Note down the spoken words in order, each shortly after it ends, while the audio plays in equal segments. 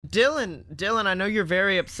Dylan, I know you're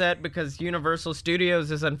very upset because Universal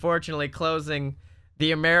Studios is unfortunately closing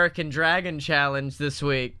the American Dragon Challenge this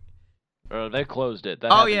week. They closed it.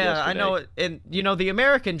 That Oh happened yeah, yesterday. I know. And the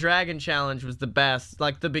American Dragon Challenge was the best.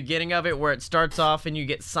 Like the beginning of it, where it starts off and you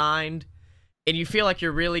get signed, and you feel like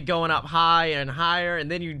you're really going up high and higher,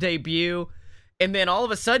 and then you debut. And then all of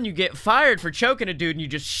a sudden you get fired for choking a dude and you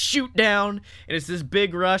just shoot down and it's this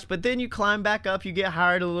big rush. But then you climb back up, you get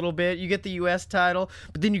hired a little bit, you get the US title,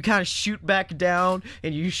 but then you kind of shoot back down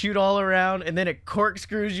and you shoot all around and then it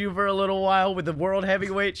corkscrews you for a little while with the World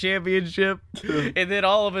Heavyweight Championship. And then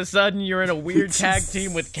all of a sudden you're in a weird tag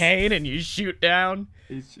team with Kane and you shoot down.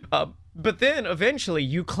 But then eventually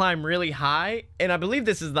you climb really high, and I believe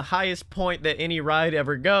this is the highest point that any ride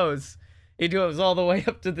ever goes. It goes all the way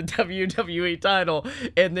up to the WWE title,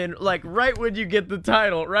 and then, like, right when you get the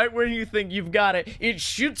title, right when you think you've got it, it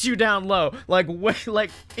shoots you down low, like, way, like,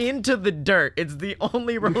 into the dirt. It's the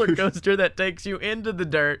only roller coaster that takes you into the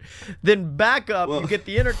dirt. Then back up, you get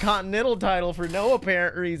the Intercontinental title for no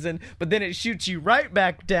apparent reason, but then it shoots you right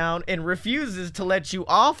back down and refuses to let you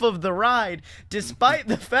off of the ride, despite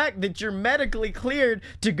the fact that you're medically cleared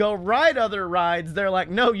to go ride other rides. They're like,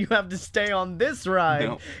 no, you have to stay on this ride.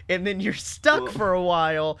 No. And then you're stuck for a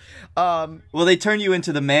while. Well, they turn you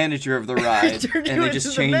into the manager of the ride, and they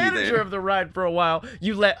just chain you there. Manager of the ride for a while.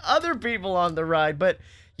 You let other people on the ride, but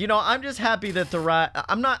I'm just happy that the ride.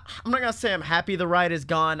 I'm not gonna say I'm happy the ride is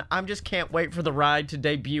gone. I'm just can't wait for the ride to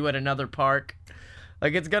debut at another park.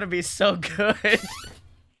 Like, it's gonna be so good.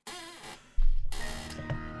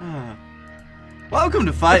 Welcome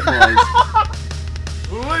to Fight Boys.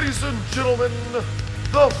 Ladies and gentlemen,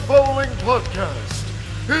 the following podcast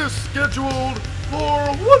is scheduled for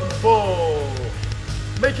one fall.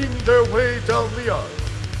 Making their way down the aisle,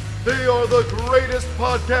 they are the greatest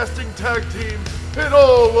podcasting tag team in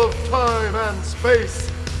all of time and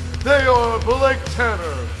space. They are Blake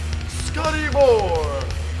Tanner, Scotty Moore,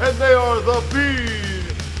 and they are the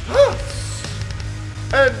B-Hess.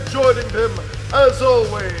 And joining them, as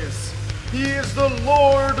always, he is the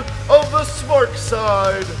Lord of the Smart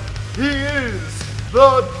Side. He is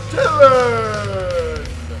the Dylan.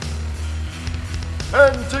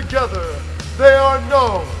 And together, they are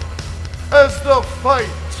known as the Fight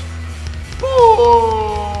Boys.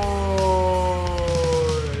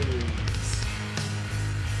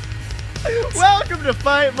 Welcome to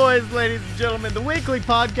Fight Boys, ladies and gentlemen, the weekly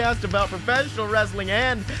podcast about professional wrestling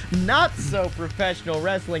and not so professional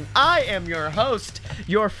wrestling. I am your host,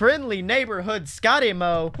 your friendly neighborhood Scotty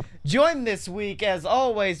Mo, joined this week, as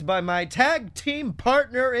always, by my tag team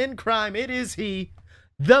partner in crime. It is he,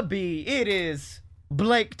 the B. It is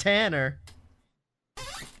Blake Tanner.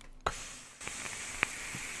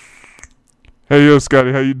 Hey, yo,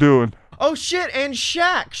 Scotty, how you doing? Oh, shit, and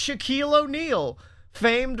Shaquille O'Neal,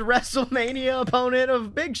 famed WrestleMania opponent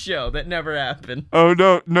of Big Show that never happened.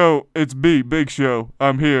 Oh, no, it's B, Big Show.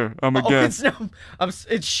 I'm here. I'm a guest.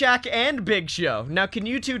 It's Shaq and Big Show. Now, can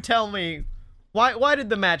you two tell me, why did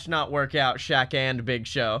the match not work out, Shaq and Big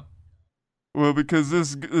Show? Well, because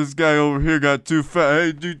this guy over here got too fat.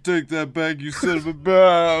 Hey, dude, take that back, you son of a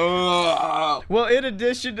bitch. Well, in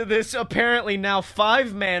addition to this apparently now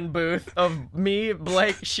 5-man booth of me,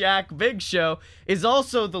 Blake, Shaq, Big Show, is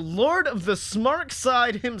also the Lord of the Smart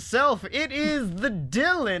Side himself. It is the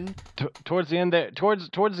Dylan. Towards the end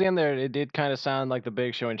there, it did kind of sound like the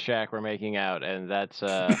Big Show and Shaq were making out, and that's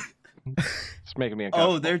it's making me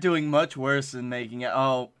uncomfortable. Oh, they're doing much worse than making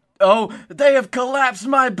out. Oh, they have collapsed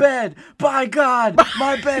my bed! By God,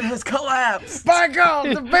 my bed has collapsed! By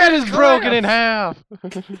God, the bed is broken in half!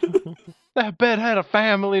 That bed had a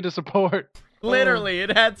family to support. Literally,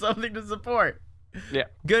 it had something to support. Yeah.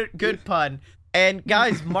 Good pun. And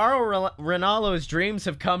guys, Mauro Ranallo's dreams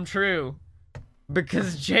have come true.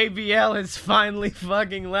 Because JBL has finally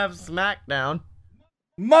fucking left SmackDown.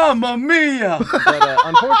 Mamma Mia! But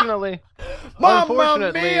unfortunately...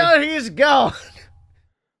 Mamma Mia, he's gone!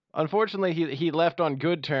 Unfortunately, he left on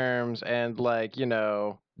good terms and, like,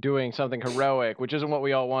 doing something heroic, which isn't what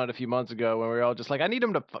we all wanted a few months ago when we were all just like, I need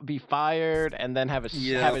him to be fired and then have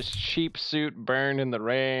his cheap suit burned in the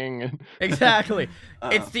ring. Exactly.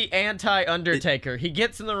 It's the anti-Undertaker. He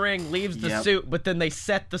gets in the ring, leaves the suit, but then they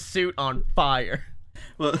set the suit on fire.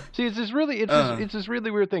 Well, see, it's this really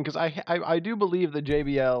weird thing, because I do believe that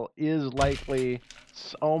JBL is likely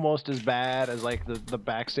almost as bad as, like, the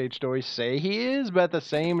backstage stories say he is, but at the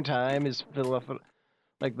same time,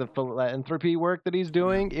 the philanthropy work that he's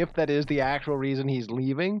doing, if that is the actual reason he's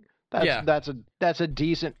leaving, that's a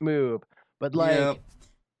decent move. But, like,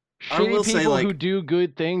 shitty people who do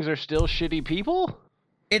good things are still shitty people?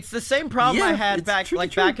 It's the same problem I had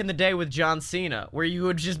back in the day with John Cena, where you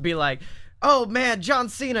would just be like, oh man, John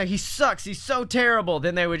Cena, he sucks, he's so terrible.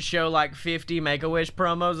 Then they would show like 50 Make-A-Wish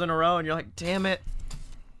promos in a row, and you're like, damn it,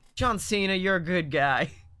 John Cena, you're a good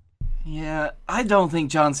guy. Yeah, I don't think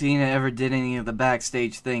John Cena ever did any of the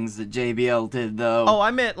backstage things that JBL did, though. Oh,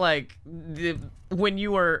 I meant like when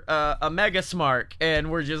you were a Mega Smart and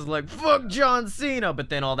we're just like, fuck John Cena, but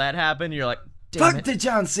then all that happened, you're like, damn Fuck the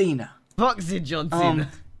John Cena. Fuck the John Cena.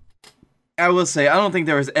 I will say, I don't think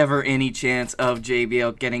there was ever any chance of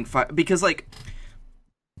JBL getting fired, because, like,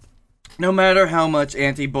 no matter how much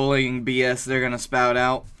anti-bullying BS they're gonna spout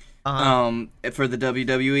out for the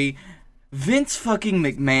WWE, Vince fucking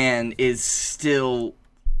McMahon is still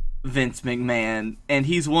Vince McMahon, and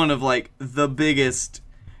he's one of, like, the biggest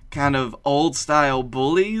kind of old-style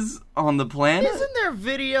bullies on the planet. Isn't there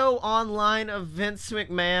video online of Vince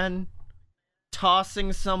McMahon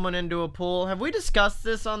tossing someone into a pool? Have we discussed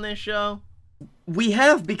this on this show? We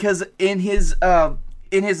have, because in his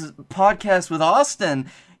podcast with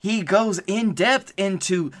Austin, he goes in depth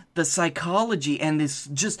into the psychology and this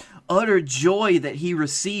just utter joy that he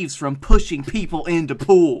receives from pushing people into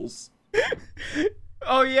pools.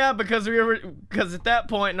 Oh yeah, because at that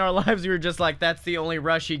point in our lives we were just like, that's the only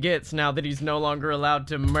rush he gets now that he's no longer allowed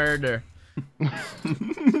to murder.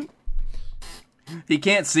 He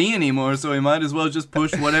can't see anymore, so he might as well just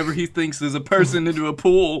push whatever he thinks is a person into a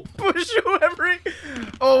pool. Push whoever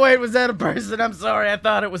Oh wait, was that a person? I'm sorry, I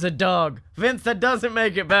thought it was a dog. Vince, that doesn't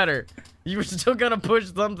make it better. You were still gonna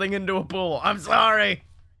push something into a pool. I'm sorry.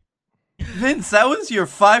 Vince, that was your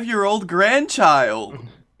 5-year-old grandchild.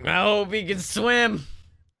 I hope he can swim.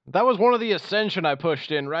 That was one of the Ascension I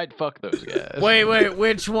pushed in, right? Fuck those guys. Wait,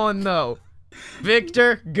 which one though?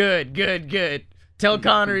 Victor? Good. Tell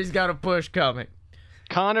Connor he's got a push coming.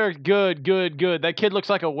 Connor, good. That kid looks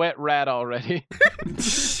like a wet rat already.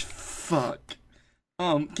 Fuck.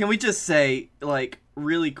 Can we just say, like,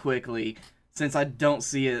 really quickly, since I don't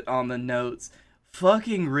see it on the notes,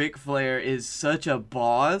 fucking Ric Flair is such a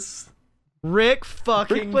boss. Ric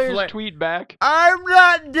Flair's tweet back. I'm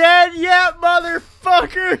not dead yet,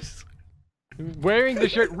 motherfuckers! Wearing the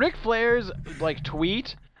shirt. Ric Flair's, like,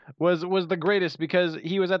 tweet was the greatest because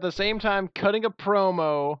he was at the same time cutting a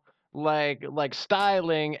promo, like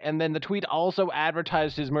styling, and then the tweet also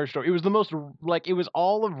advertised his merch store. It was the most, like, it was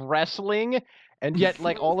all of wrestling and yet,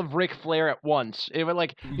 like, all of Ric Flair at once. It was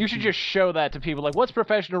like, you should just show that to people. Like, what's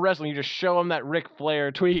professional wrestling? You just show them that Ric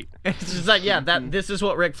Flair tweet. It's just like, yeah, this is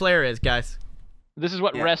what Ric Flair is, guys. This is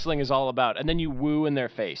what wrestling is all about. And then you woo in their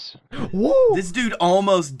face. Woo! This dude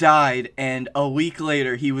almost died, and a week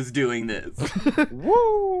later he was doing this.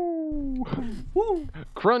 Woo! Woo!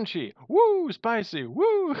 Crunchy. Woo! Spicy.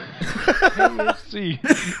 Woo! KFC.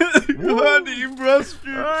 Honey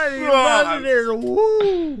mustard.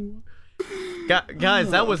 Woo!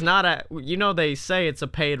 Guys, that was not a... You know they say it's a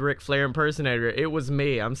paid Ric Flair impersonator. It was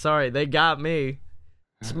me. I'm sorry. They got me.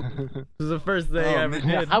 This was the first thing I ever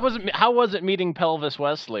did. How was it meeting Pelvis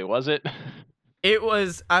Wesley? Was it? It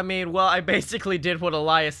was... I mean, well, I basically did what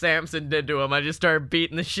Elias Sampson did to him. I just started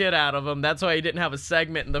beating the shit out of him. That's why he didn't have a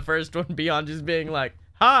segment in the first one beyond just being like,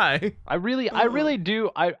 hi. I really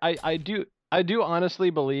do. I do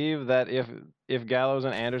honestly believe that if Gallows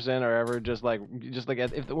and Anderson are ever just like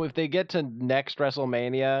if they get to next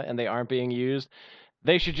WrestleMania and they aren't being used,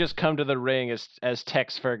 they should just come to the ring as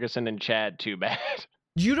Tex Ferguson and Chad Too Bad.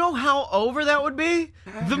 You know how over that would be?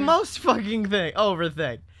 The most fucking over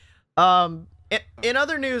thing. In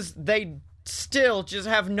other news, they still just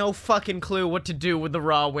have no fucking clue what to do with the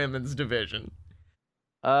Raw Women's division.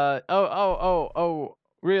 Really?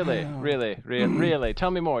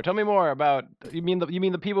 Tell me more about. You mean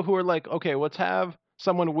the people who are like, okay, let's have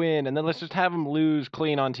someone win, and then let's just have them lose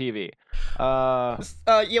clean on TV. Yeah,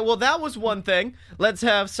 well, that was one thing. Let's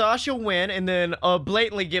have Sasha win, and then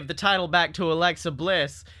blatantly give the title back to Alexa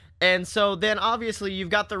Bliss. And so then, obviously, you've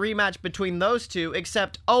got the rematch between those two,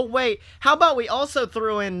 except, oh, wait, how about we also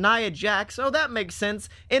throw in Nia Jax? Oh, that makes sense.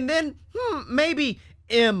 And then, maybe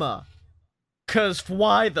Emma. Because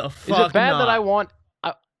why the fuck Is it bad not? that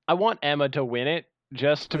I want Emma to win it,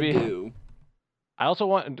 just to be... I also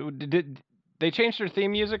want... Did they changed their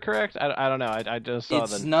theme music, correct? I don't know. I just saw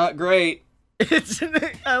It's not great.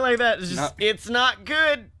 I like that. It's not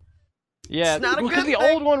good. Yeah, it's not a because good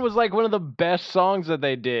the old one was like one of the best songs that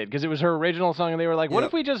they did, because it was her original song, and they were like, what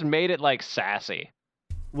if we just made it like sassy?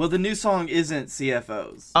 Well, the new song isn't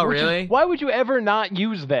CFOs. Oh, really? Why would you ever not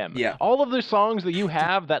use them? Yeah. All of the songs that you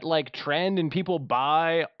have that like trend and people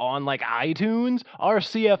buy on like iTunes are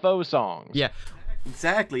CFO songs. Yeah.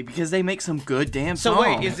 Exactly, because they make some good damn So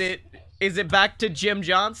songs. wait, Is it back to Jim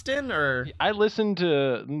Johnston or? I listened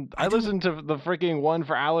to the freaking one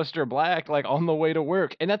for Aleister Black like on the way to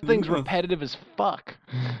work, and that thing's repetitive as fuck.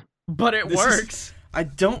 But it works. I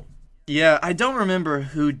don't remember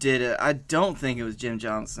who did it. I don't think it was Jim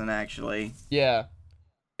Johnston, actually. Yeah.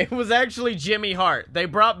 It was actually Jimmy Hart. They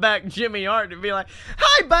brought back Jimmy Hart to be like,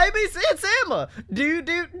 "Hi, babies, it's Emma." Do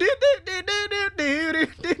do do do do do do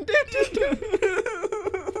do do do.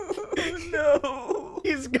 No.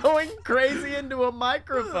 He's going crazy into a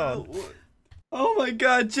microphone. Oh my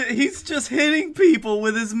god, he's just hitting people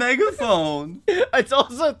with his megaphone. It's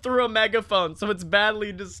also through a megaphone, so it's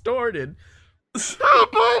badly distorted.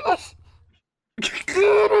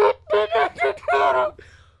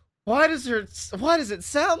 Why does it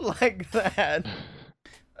sound like that?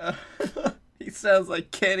 He sounds like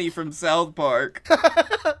Kenny from South Park.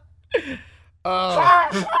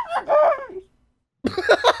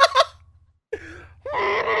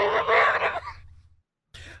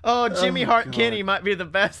 Oh, Jimmy Hart Kenny might be the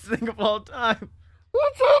best thing of all time.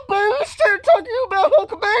 What's up, baby? Let's start talking about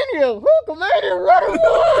Hulkamania. Hulkamania right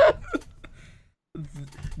away.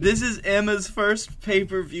 This is Emma's first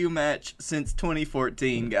pay-per-view match since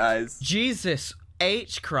 2014, guys. Jesus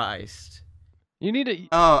H Christ. You need to.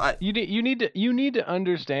 You need to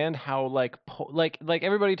understand how like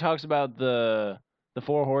everybody talks about the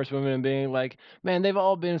four horsewomen and being like, man, they've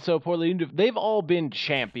all been so poorly. They've all been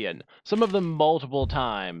champion. Some of them multiple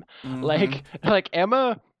time. Mm-hmm. Like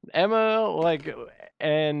Emma, like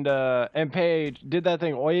and Paige did that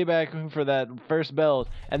thing way back for that first belt,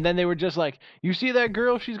 and then they were just like, you see that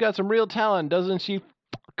girl? She's got some real talent, doesn't she?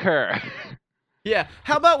 Fuck her. Yeah.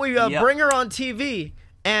 How about we bring her on TV?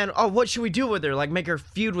 And what should we do with her? Like make her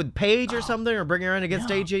feud with Paige or something, or bring her in against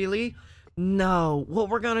AJ Lee? No, what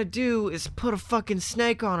we're gonna do is put a fucking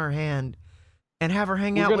snake on her hand and have her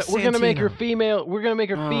hang out with Santino. We're gonna make her female. We're gonna make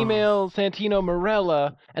her female Santino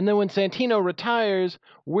Marella, and then when Santino retires,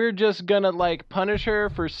 we're just gonna like punish her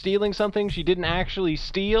for stealing something she didn't actually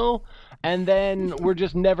steal, and then we're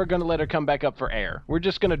just never gonna let her come back up for air. We're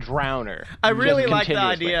just gonna drown her. I really like the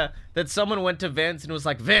idea that someone went to Vince and was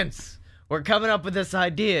like, Vince, we're coming up with this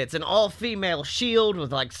idea. It's an all-female Shield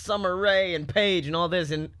with like Summer Rae and Paige and all this,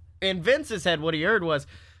 and in Vince's head, what he heard was,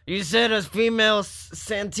 you said a female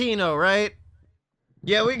Santino, right?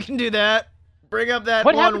 Yeah, we can do that. Bring up that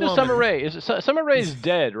What one happened to woman. Summer Rae? Summer Rae's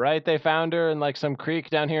dead, right? They found her in like some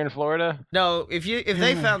creek down here in Florida. No, if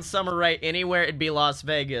they found Summer Rae anywhere, it'd be Las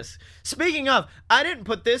Vegas. Speaking of, I didn't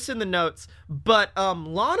put this in the notes, but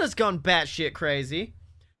Lana's gone batshit crazy.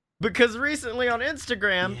 Because recently on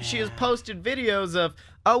Instagram, she has posted videos of,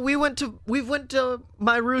 we went to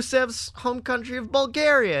my Rusev's home country of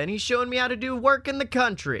Bulgaria, and he's showing me how to do work in the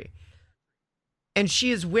country. And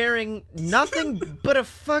she is wearing nothing but a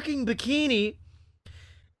fucking bikini,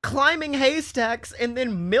 climbing haystacks, and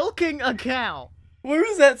then milking a cow. Where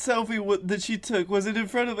was that selfie that she took? Was it in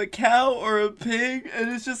front of a cow or a pig?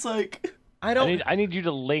 And it's just like, I need you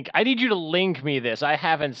to link. I need you to link me this. I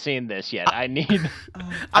haven't seen this yet. I need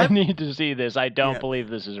to see this. I don't believe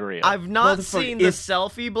this is real. I've not seen the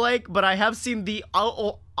selfie, Blake, but I have seen the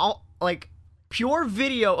like pure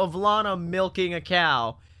video of Lana milking a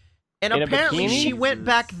cow. And apparently she went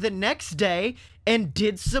back the next day and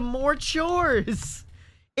did some more chores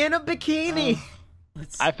in a bikini.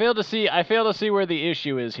 I fail to see where the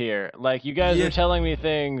issue is here. Like, you guys are telling me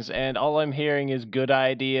things, and all I'm hearing is good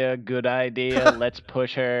idea. Let's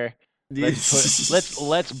push her.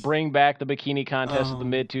 Let's bring back the bikini contest of the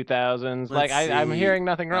mid 2000s. Like, I'm hearing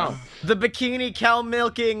nothing wrong. The bikini cow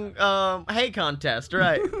milking hay contest,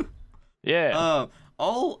 right? Yeah.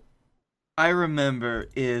 All I remember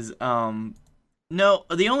is no.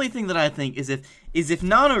 The only thing that I think is if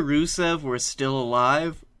Nana Rusev were still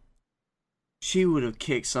alive, she would have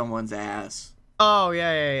kicked someone's ass. Oh,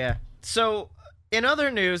 yeah. So, in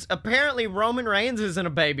other news, apparently Roman Reigns isn't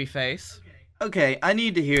a babyface. Okay, I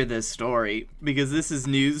need to hear this story, because this is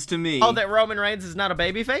news to me. Oh, that Roman Reigns is not a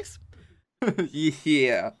babyface?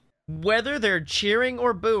 Yeah. Whether they're cheering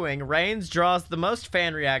or booing, Reigns draws the most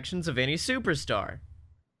fan reactions of any superstar.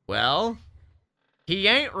 Well, he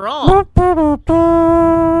ain't wrong.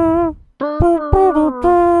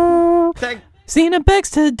 Cena begs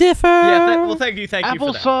to differ. Yeah, thank you for that.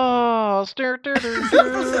 Applesauce.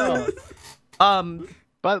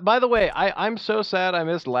 By the way, I'm so sad I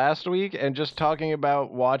missed last week and just talking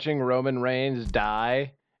about watching Roman Reigns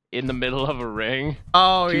die in the middle of a ring.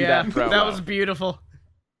 Oh yeah, that was beautiful.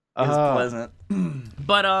 It was pleasant.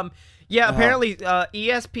 But apparently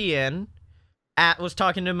ESPN was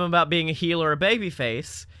talking to him about being a heel or a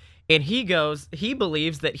babyface, And he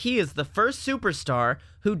believes that he is the first superstar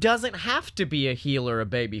who doesn't have to be a heel or a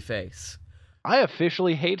babyface. I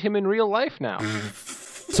officially hate him in real life now.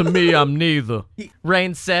 To me, I'm neither.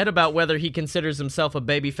 Reigns said about whether he considers himself a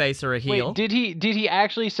babyface or a heel. Wait, did he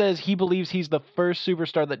actually says he believes he's the first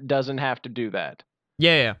superstar that doesn't have to do that?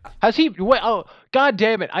 Yeah. Has he? Wait, oh, god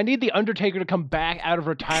damn it! I need the Undertaker to come back out of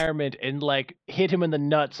retirement and like hit him in the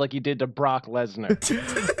nuts like he did to Brock Lesnar.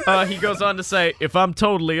 He goes on to say, if I'm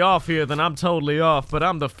totally off here, then I'm totally off, but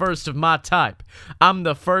I'm the first of my type. I'm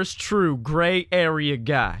the first true gray area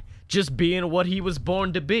guy, just being what he was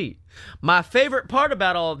born to be. My favorite part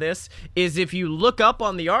about all this is if you look up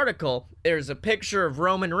on the article, there's a picture of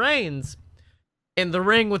Roman Reigns in the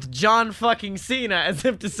ring with John fucking Cena, as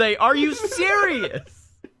if to say, are you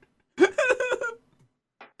serious?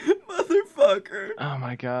 Motherfucker. Oh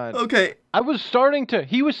my god. Okay. He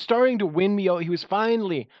was starting to win me over. He was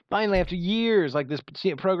finally after years, like this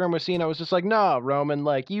program with Cena, I was just like, nah, Roman,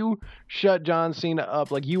 like you shut John Cena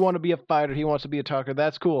up. Like you want to be a fighter, he wants to be a talker.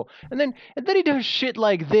 That's cool. And then he does shit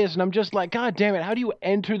like this, and I'm just like, god damn it, how do you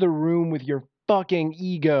enter the room with your fucking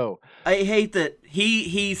ego? I hate that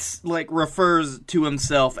he like refers to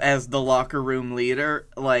himself as the locker room leader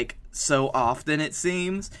like so often, it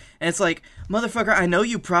seems. And it's like, motherfucker, I know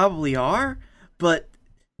you probably are, but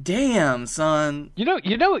damn, son. You know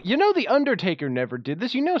the Undertaker never did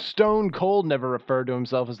this. You know Stone Cold never referred to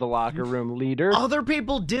himself as the locker room leader. Other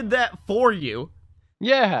people did that for you.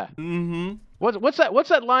 Yeah. Mm-hmm. What's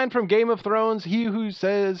that line from Game of Thrones? He who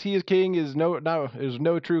says he is king is no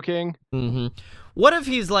true king. Mm-hmm. What if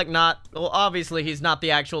he's like not? Well, obviously he's not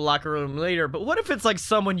the actual locker room leader, but what if it's like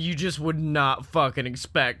someone you just would not fucking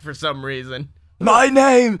expect for some reason? My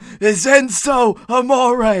name is Enzo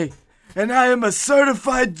Amore, and I am a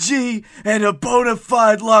certified G and a bona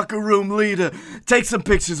fide locker room leader. Take some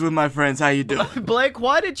pictures with my friends. How you doing? Blake,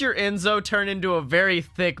 why did your Enzo turn into a very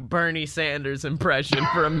thick Bernie Sanders impression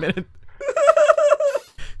for a minute?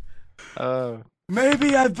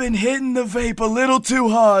 Maybe I've been hitting the vape a little too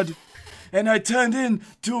hard, and I turned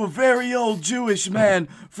into a very old Jewish man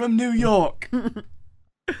from New York.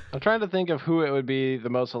 I'm trying to think of who it would be the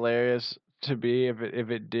most hilarious to be if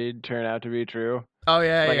it did turn out to be true. Oh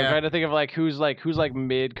yeah, I'm trying to think of who's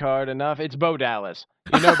mid card enough. It's Bo Dallas.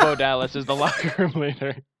 You know Bo Dallas is the locker room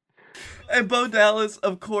leader. And Bo Dallas,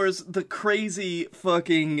 of course, the crazy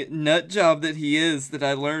fucking nut job that he is, that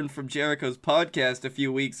I learned from Jericho's podcast a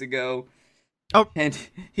few weeks ago. Oh. And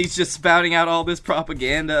he's just spouting out all this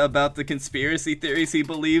propaganda about the conspiracy theories he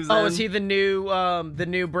believes in. Oh, is he the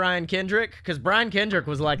new Brian Kendrick? Because Brian Kendrick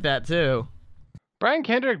was like that too. Brian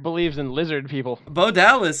Kendrick believes in lizard people. Bo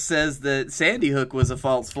Dallas says that Sandy Hook was a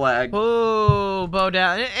false flag. Oh, Bo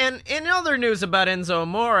Dallas. And in other news about Enzo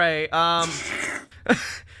Amore,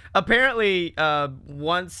 apparently,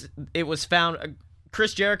 once it was found,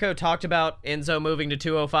 Chris Jericho talked about Enzo moving to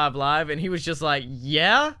 205 Live, and he was just like,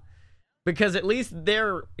 yeah, because at least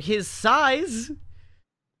they're his size,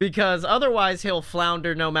 because otherwise he'll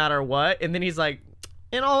flounder no matter what. And then he's like,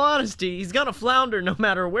 in all honesty, he's gonna flounder no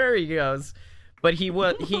matter where he goes. But he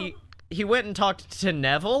went and talked to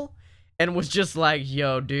Neville and was just like,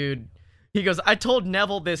 yo, dude. He goes, I told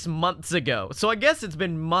Neville this months ago. So I guess it's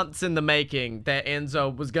been months in the making that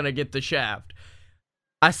Enzo was going to get the shaft.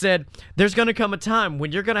 I said, there's going to come a time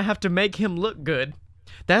when you're going to have to make him look good.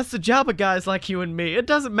 That's the job of guys like you and me. It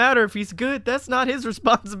doesn't matter if he's good. That's not his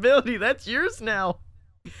responsibility. That's yours now.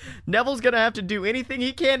 Neville's going to have to do anything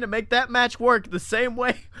he can to make that match work the same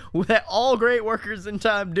way that all great workers in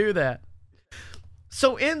time do that.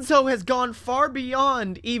 So Enzo has gone far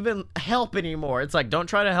beyond even help anymore. It's like, don't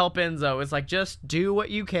try to help Enzo. It's like, just do what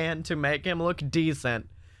you can to make him look decent,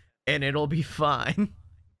 and it'll be fine.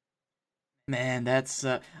 Man, that's,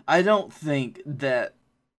 I don't think that,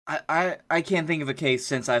 I can't think of a case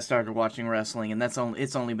since I started watching wrestling, and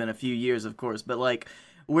it's only been a few years, of course, but like,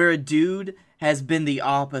 where a dude has been the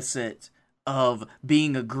opposite of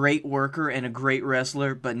being a great worker and a great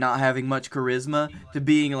wrestler but not having much charisma, to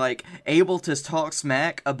being like able to talk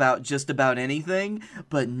smack about just about anything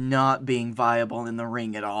but not being viable in the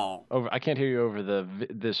ring at all. I can't hear you over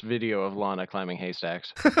this video of Lana climbing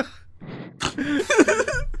haystacks.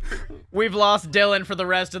 We've lost Dylan for the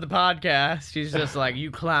rest of the podcast. He's just like, you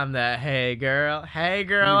climb that, hey girl, hey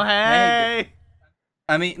girl, hey.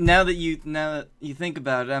 I mean, now that you think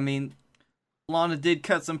about it, I mean, Lana did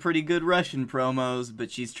cut some pretty good Russian promos, but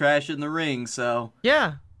she's trash in the ring, so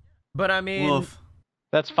yeah. But I mean, woof.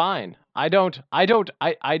 That's fine. I don't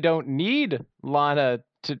need Lana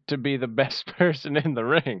to be the best person in the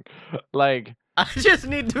ring. Like, I just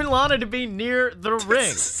need Lana to be near the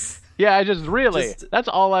ring. Yeah, that's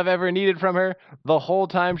all I've ever needed from her the whole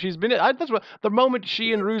time she's been. The moment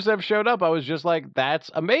she and Rusev showed up, I was just like, that's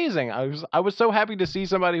amazing. I was so happy to see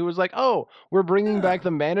somebody who was like, oh, we're bringing back the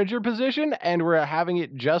manager position and we're having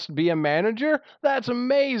it just be a manager. That's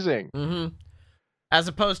amazing. Mm-hmm. As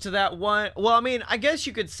opposed to that one, well, I mean, I guess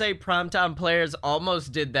you could say Primetime Players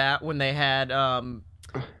almost did that when they had,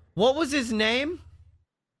 what was his name?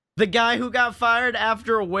 The guy who got fired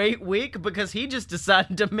after a week because he just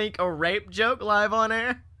decided to make a rape joke live on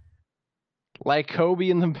air. Like Kobe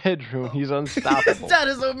in the bedroom, he's unstoppable.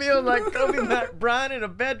 Status O'Neal like Kobe McBride in a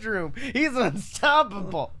bedroom. He's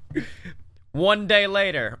unstoppable. One day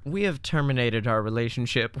later, we have terminated our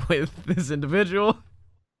relationship with this individual.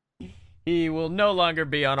 He will no longer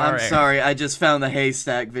be on our air. I'm sorry, I just found the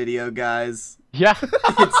haystack video, guys. Yeah.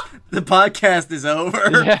 The podcast is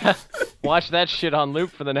over. Yeah. Watch that shit on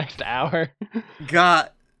loop for the next hour. God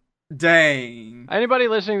dang. Anybody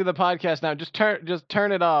listening to the podcast now, just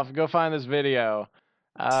turn it off. Go find this video.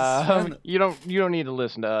 You don't need to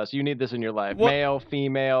listen to us. You need this in your life. What? Male,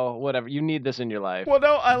 female, whatever. You need this in your life. Well,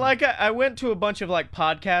 no, I went to a bunch of like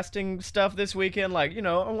podcasting stuff this weekend. Like, you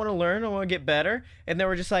know, I want to learn, I want to get better. And they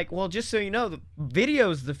were just like, well, just so you know, the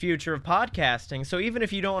video's the future of podcasting. So even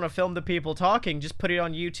if you don't want to film the people talking, just put it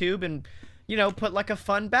on YouTube and, you know, put like a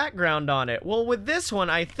fun background on it. Well, with this one,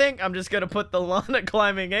 I think I'm just going to put the Lana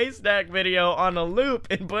climbing haystack video on a loop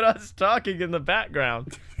and put us talking in the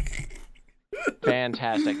background.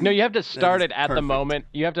 Fantastic. No, you have to start it at perfect. the moment.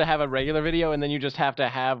 You have to have a regular video, and then you just have to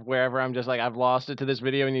have wherever I'm just like, I've lost it to this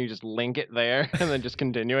video, and you just link it there, and then just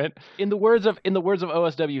continue it. In the words of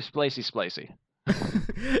OSW, splacey.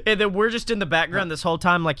 And then we're just in the background this whole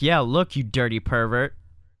time like, yeah, look, you dirty pervert.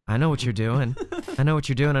 I know what you're doing. I know what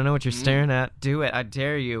you're doing. I know what you're staring at. Do it. I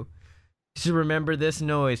dare you. You should remember this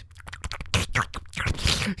noise.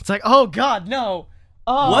 It's like, oh, God, no.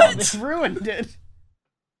 Oh, What? This ruined it.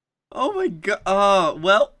 Oh my god.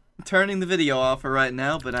 Well, turning the video off for right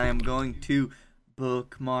now, but I am going to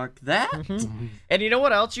bookmark that. Mm-hmm. And you know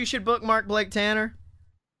what else you should bookmark, Blake Tanner?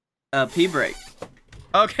 P-break.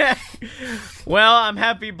 Okay. Well, I'm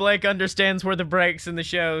happy Blake understands where the breaks in the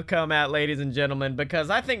show come at, ladies and gentlemen, because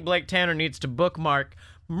I think Blake Tanner needs to bookmark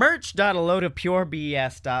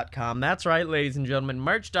merch.aloadofpurebs.com. That's right, ladies and gentlemen.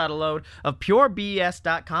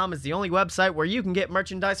 Merch.aloadofpurebs.com is the only website where you can get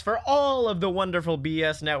merchandise for all of the wonderful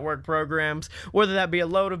BS Network programs, whether that be a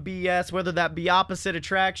load of BS, whether that be Opposite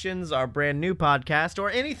Attractions, our brand new podcast, or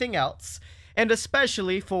anything else, and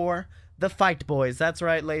especially for the Fight Boys. That's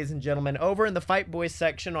right, ladies and gentlemen. Over in the Fight Boys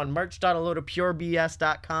section on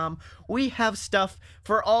merch.aloadofpurebs.com, we have stuff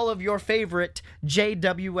for all of your favorite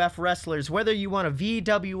JWF wrestlers. Whether you want a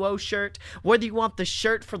VWO shirt, whether you want the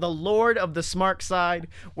shirt for the Lord of the Smart Side,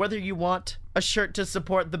 whether you want a shirt to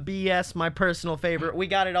support the BS, my personal favorite, we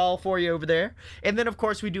got it all for you over there. And then, of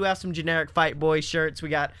course, we do have some generic Fight Boy shirts. We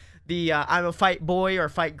got the I'm a Fight Boy or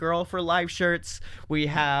Fight Girl for live shirts. We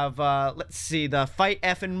have, let's see, the Fight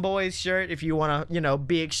Effin' Boys shirt if you want to, you know,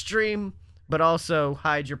 be extreme, but also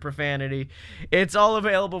hide your profanity. It's all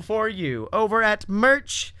available for you over at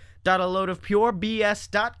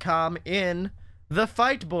merch.aloadofpurebs.com in the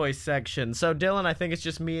Fight Boys section. So, Dylan, I think it's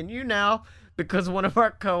just me and you now because one of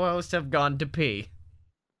our co-hosts have gone to pee.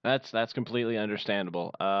 That's completely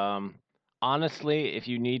understandable. Honestly, if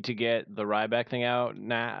you need to get the Ryback thing out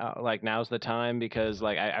now, like now's the time because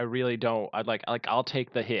like I really don't. I'll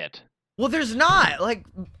take the hit. Well, there's not. Like,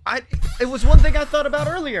 it was one thing I thought about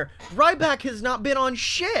earlier. Ryback has not been on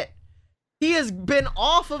shit. He has been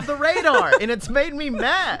off of the radar, and it's made me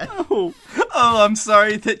mad. Oh, I'm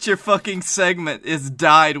sorry that your fucking segment is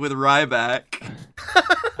died with Ryback.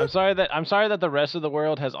 I'm sorry that the rest of the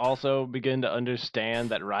world has also begun to understand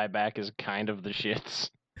that Ryback is kind of the shits.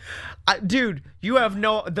 Dude, you have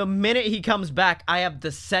the minute he comes back, I have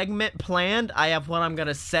the segment planned. I have what I'm going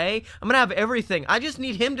to say. I'm going to have everything. I just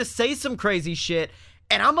need him to say some crazy shit,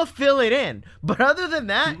 and I'm going to fill it in. But other than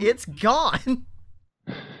that, it's gone.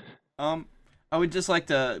 I would just like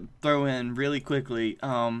to throw in really quickly,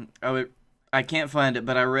 I can't find it,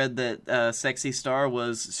 but I read that Sexy Star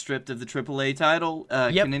was stripped of the AAA title.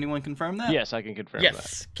 Yep. Can anyone confirm that? Yes, I can confirm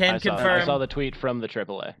yes, that. Confirm. I saw the tweet from the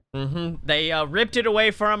AAA. Mm-hmm. They ripped it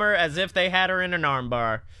away from her as if they had her in an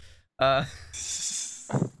armbar.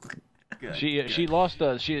 Good, she lost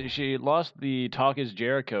the Talk Is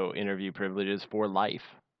Jericho interview privileges for life.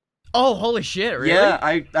 Oh, holy shit! Really? Yeah,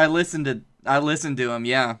 I listened to him.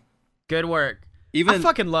 Yeah. Good work. I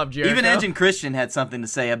fucking love Jericho. Even Edge and Christian had something to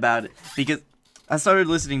say about it because I started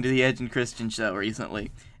listening to the Edge and Christian show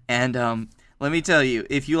recently, and Let me tell you,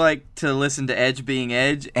 if you like to listen to Edge being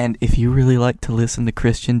Edge, And if you really like to listen to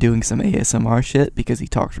Christian doing some ASMR shit because he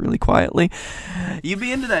talks really quietly, you'd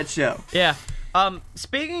be into that show. Yeah.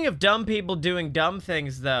 Speaking of dumb people doing dumb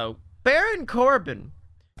things, though, Baron Corbin.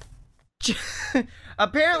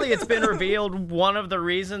 Apparently, it's been revealed one of the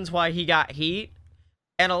reasons why he got heat.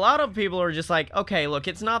 And a lot of people are just like, okay, look,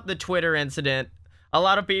 it's not the Twitter incident. A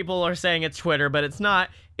lot of people are saying it's Twitter, but it's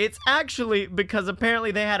not. It's actually because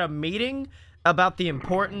apparently they had a meeting about the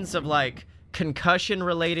importance of, like,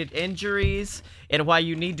 concussion-related injuries and why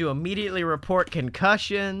you need to immediately report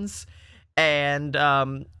concussions. And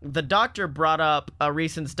the doctor brought up a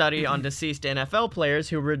recent study on deceased NFL players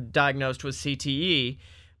who were diagnosed with CTE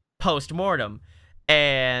post-mortem.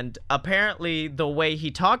 And apparently the way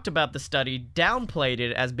he talked about the study downplayed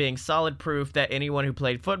it as being solid proof that anyone who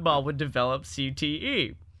played football would develop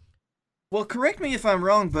CTE. Well, correct me if I'm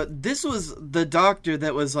wrong, but this was the doctor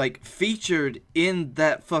that was, like, featured in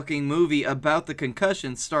that fucking movie about the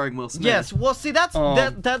concussion starring Will Smith. Yes, well, see, that's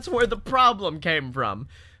where the problem came from.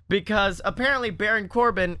 Because apparently Baron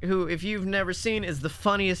Corbin, who, if you've never seen, is the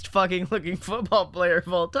funniest fucking looking football player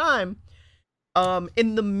of all time,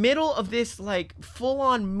 in the middle of this, like,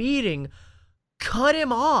 full-on meeting, cut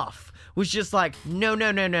him off. Was just like,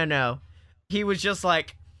 no. He was just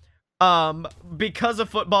like, because of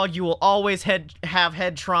football, you will always have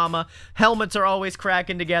head trauma. Helmets are always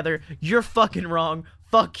cracking together. You're fucking wrong.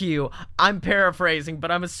 Fuck you. I'm paraphrasing, but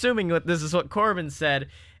I'm assuming that this is what Corbin said.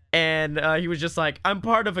 And he was just like, I'm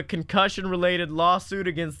part of a concussion-related lawsuit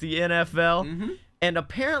against the NFL. Mm-hmm. And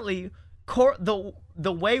apparently,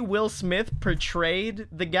 the way Will Smith portrayed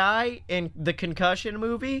the guy in the concussion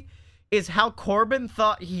movie is how Corbin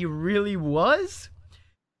thought he really was.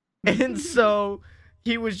 And so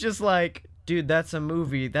he was just like, dude, that's a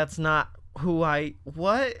movie. That's not who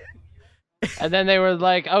what? And then they were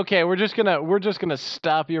like, okay, we're just gonna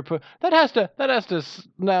stop your that's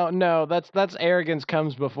arrogance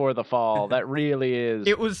comes before the fall. That really is.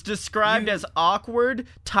 It was described as awkward,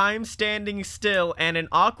 time standing still, and an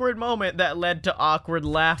awkward moment that led to awkward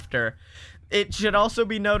laughter. It should also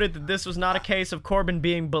be noted that this was not a case of Corbin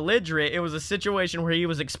being belligerent. It was a situation where he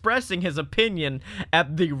was expressing his opinion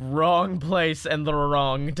at the wrong place and the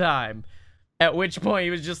wrong time. At which point he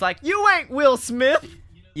was just like, you ain't Will Smith!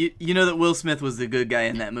 You know that Will Smith was the good guy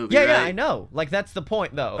in that movie, Yeah, right? yeah, I know. Like, that's the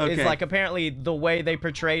point, though. Okay. Is, like, apparently the way they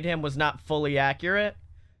portrayed him was not fully accurate.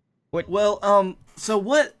 Well, so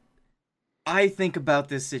what I think about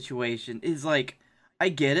this situation is, like, I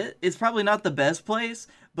get it. It's probably not the best place,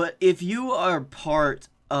 but if you are part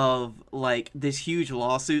of, like, this huge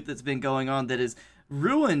lawsuit that's been going on that has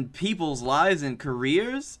ruined people's lives and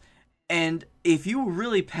careers, and if you were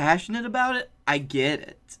really passionate about it, I get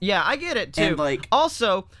it. Yeah, I get it, too. And, like,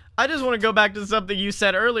 also, I just want to go back to something you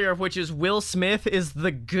said earlier, which is Will Smith is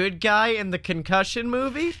the good guy in the concussion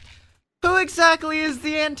movie? Who exactly is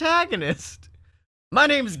the antagonist? My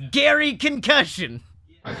name's Gary Concussion.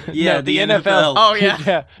 Yeah, No, the NFL. Oh, yeah.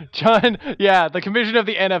 Yeah, John. Yeah, the commissioner of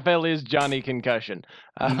the NFL is Johnny Concussion.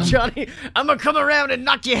 Johnny, I'm gonna come around and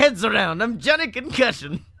knock your heads around. I'm Johnny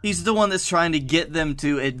Concussion. He's the one that's trying to get them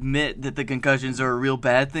to admit that the concussions are a real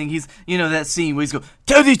bad thing. He's, that scene where he's go,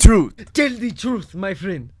 tell the truth. Tell the truth, my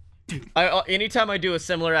friend. Anytime I do a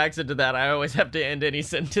similar accent to that, I always have to end any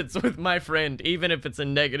sentence with my friend, even if it's a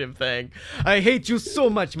negative thing. I hate you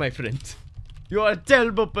so much, my friend. You are a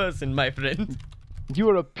terrible person, my friend. You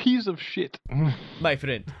are a piece of shit. My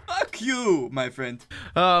friend. Fuck you, my friend.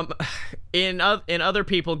 In other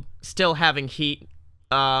people still having heat,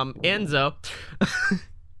 Enzo.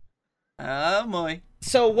 Boy.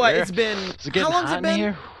 So what? Where? It's been Is it getting how long's hot it in been?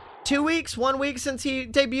 here? 2 weeks? 1 week since he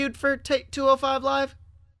debuted for 205 Live?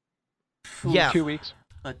 Yeah. 2 weeks.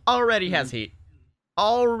 Already has heat.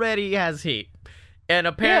 Already has heat. And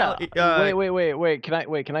apparently, Wait.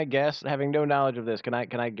 Can I guess? Having no knowledge of this, can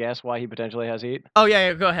I guess why he potentially has heat? Oh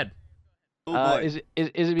yeah, go ahead. Oh boy. Is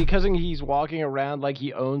it because he's walking around like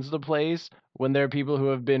he owns the place when there are people who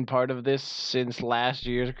have been part of this since last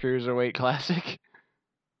year's Cruiserweight Classic?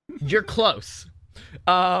 You're close.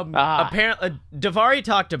 Apparently, Davari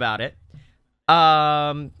talked about it.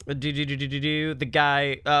 The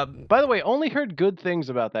guy. By the way, only heard good things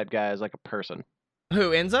about that guy as like a person.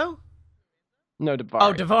 Who, Enzo? No, Davari.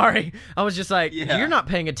 Oh, Davari. I was just like, Yeah. you're not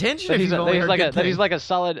paying attention That if he's, you've only heard good that he's things. like a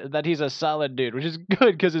solid dude, which is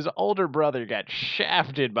good because his older brother got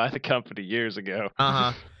shafted by the company years ago.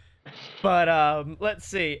 Uh-huh. But let's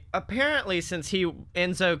see. Apparently, since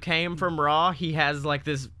Enzo came from Raw, he has like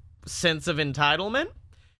this sense of entitlement.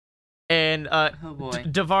 And Oh boy.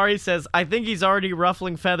 Davari says, I think he's already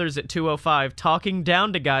ruffling feathers at 205, talking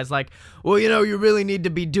down to guys like, well, you really need to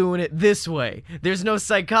be doing it this way. There's no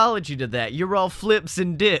psychology to that. You're all flips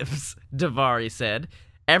and dips, Davari said.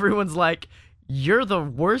 Everyone's like, you're the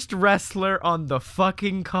worst wrestler on the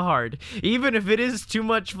fucking card. Even if it is too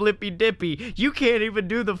much flippy dippy, you can't even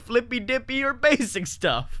do the flippy dippy or basic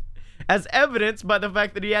stuff. As evidenced by the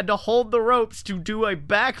fact that he had to hold the ropes to do a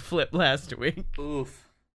backflip last week. Oof.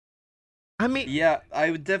 I mean, Yeah, I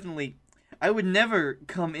would never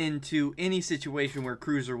come into any situation where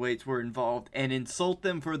cruiserweights were involved and insult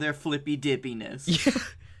them for their flippy dippiness. yeah,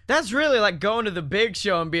 that's really like going to the Big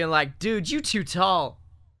Show and being like, dude, you too tall.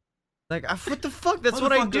 Like, what the fuck? That's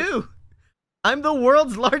what I do. I'm the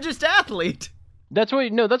world's largest athlete. That's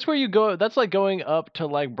where you go. That's like going up to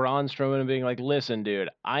like Braun Strowman and being like, listen, dude,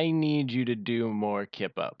 I need you to do more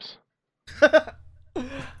kip ups.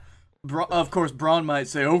 Of course, Braun might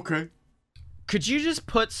say, okay. Could you just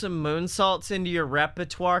put some moonsaults into your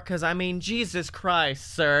repertoire? Because, I mean, Jesus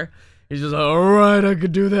Christ, sir. He's just like, all right, I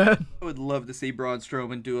could do that. I would love to see Braun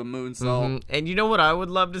Strowman do a moonsault. And you know what I would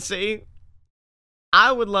love to see?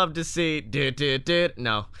 I would love to see...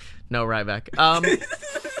 No, right back.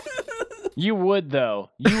 You would, though.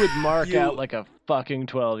 You would mark out like a fucking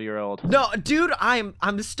 12-year-old. No, dude, I'm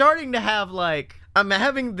starting to have, like... I'm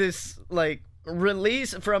having this, like...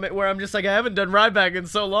 release from it where I'm just like, I haven't done Ryback in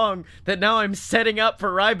so long that now I'm setting up for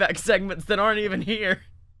Ryback segments that aren't even here.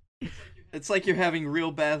 It's like you're having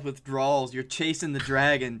real bad withdrawals. You're chasing the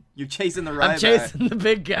dragon. You're chasing the Ryback. I'm chasing the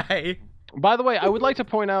big guy. By the way, I would like to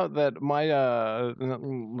point out that my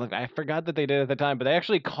look, I forgot that they did at the time, but they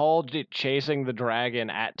actually called it Chasing the Dragon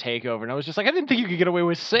at TakeOver, and I was just like, I didn't think you could get away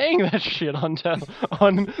with saying that shit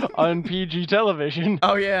on PG television.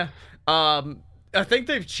 Oh yeah. I think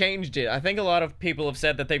they've changed it. I think a lot of people have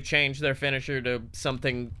said that they've changed their finisher to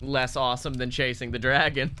something less awesome than Chasing the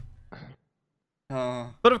Dragon.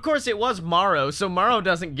 But of course it was Morrow, so Morrow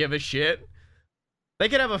doesn't give a shit. They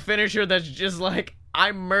could have a finisher that's just like,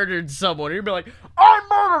 I murdered someone. You'd be like, I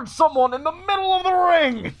murdered someone in the middle of the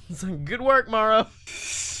ring! It's like, good work, Morrow.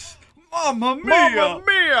 Mamma mia! Mamma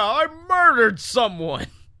mia! I murdered someone!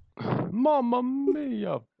 Mamma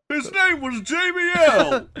mia! His name was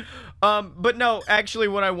JBL! But no, actually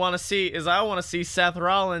what I want to see is I want to see Seth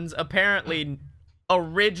Rollins' apparently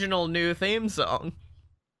original new theme song.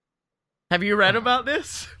 Have you read about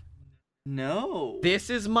this? No. This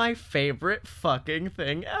is my favorite fucking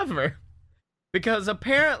thing ever. Because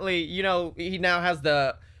apparently, he now has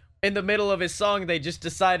in the middle of his song, they just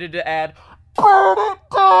decided to add, burn it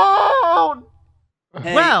down!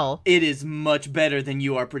 Hey, well, it is much better than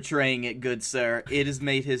you are portraying it, good sir. It has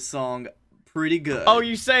made his song pretty good. Oh,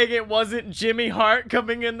 you saying it wasn't Jimmy Hart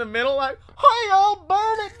coming in the middle like, hey, y'all,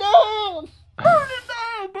 burn it down! Burn it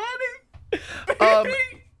down, buddy!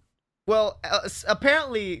 Well,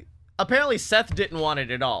 apparently Seth didn't want it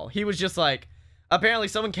at all. He was just like, apparently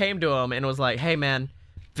someone came to him and was like, hey man,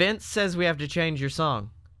 Vince says we have to change your song.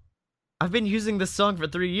 I've been using this song for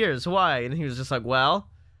 3 years, why? And he was just like, well,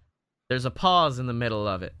 there's a pause in the middle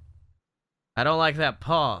of it. I don't like that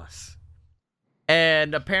pause.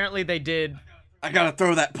 And apparently they did... I gotta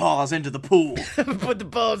throw that pause into the pool. Put the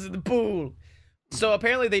pause in the pool. So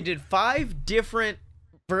apparently they did 5 different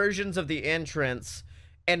versions of the entrance,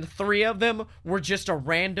 and 3 of them were just a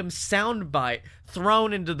random soundbite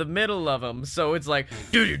thrown into the middle of them. So it's like,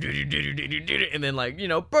 and then like,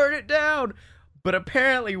 burn it down. But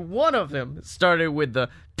apparently one of them started with the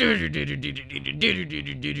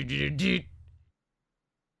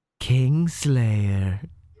Kingslayer.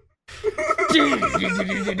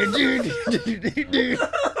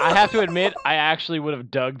 I have to admit, I actually would have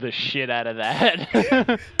dug the shit out of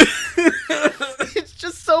that. It's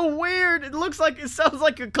just so weird. It sounds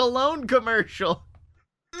like a cologne commercial.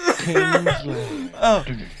 Oh,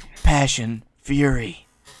 passion, fury,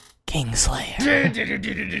 Kingslayer.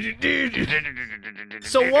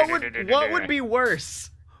 So what would be worse?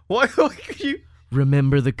 What could you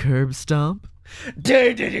remember the curb stomp?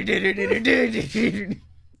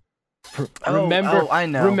 I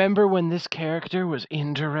know. Remember when this character was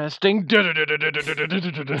interesting?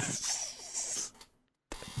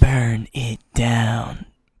 Burn it down,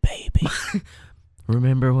 baby.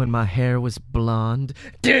 Remember when my hair was blonde?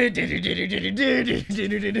 That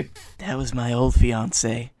was my old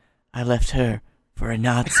fiance. I left her for a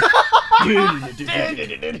Nazi.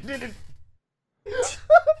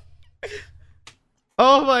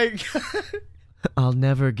 Oh my god. I'll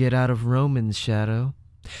never get out of Roman's shadow.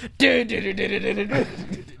 It's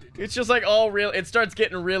just like all real. It starts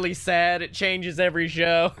getting really sad. It changes every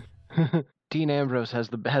show. Dean Ambrose has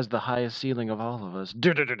the highest ceiling of all of us.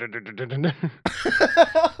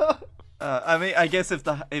 I mean, I guess if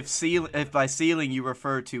by ceiling you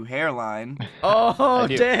refer to hairline. Oh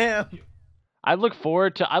damn! I look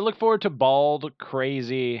forward to bald,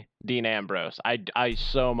 crazy Dean Ambrose. I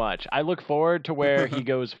so much. I look forward to where he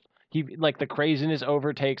goes. Like the craziness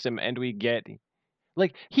overtakes him, and we get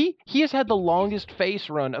like he has had the longest face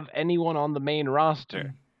run of anyone on the main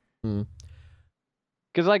roster.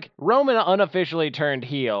 Because like Roman unofficially turned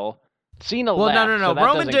heel. Cena left. Well, no. So that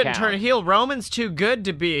Roman doesn't didn't count. turn heel. Roman's too good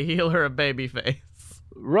to be a heel or a babyface.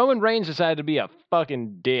 Roman Reigns decided to be a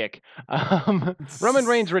fucking dick. Roman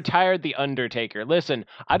Reigns retired The Undertaker. Listen,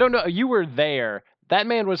 I don't know. You were there. That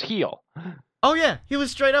man was heel. Oh yeah, he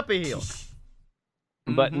was straight up a heel.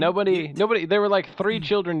 But nobody. There were like 3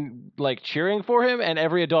 children like cheering for him, and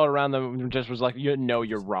every adult around them just was like, "No,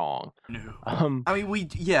 you're wrong." No. I mean,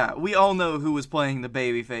 we all know who was playing the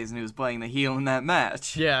babyface and who was playing the heel in that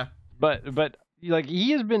match. Yeah. But like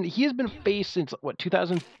he has been face since what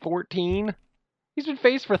 2014. He's been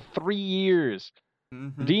face for 3 years.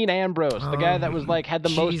 Dean Ambrose, the guy that was like had the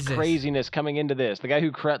most craziness coming into this, the guy who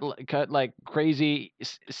cut like crazy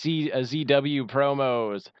ZW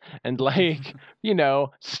promos and like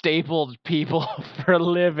stapled people for a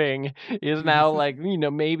living, is now like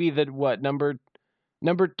maybe the number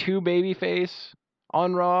 2 babyface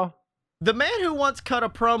on Raw. The man who once cut a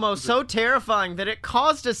promo so terrifying that it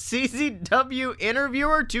caused a CZW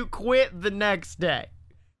interviewer to quit the next day.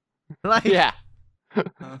 Like, yeah,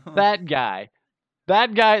 that guy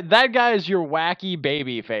is your wacky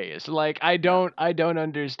baby face. Like, I don't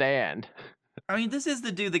understand. I mean, this is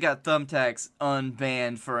the dude that got Thumbtacks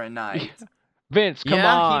unbanned for a night. Vince, come on.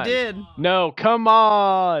 Yeah, he did. No, come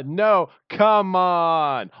on. No, come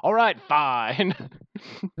on. All right, fine.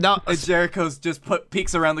 No, And Jericho's just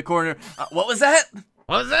peeks around the corner. What was that?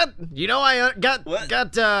 what was that?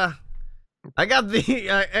 I got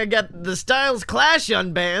the Styles Clash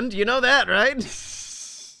unbanned. You know that, right?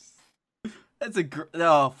 That's a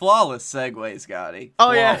flawless segue, Scotty.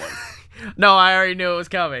 Oh Flawless. yeah. No, I already knew it was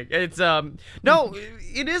coming. It's no,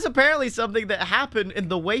 it is apparently something that happened, and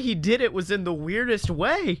the way he did it was in the weirdest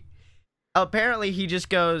way. Apparently, he just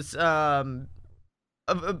goes like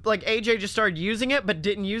AJ just started using it, but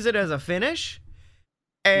didn't use it as a finish.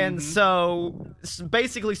 And so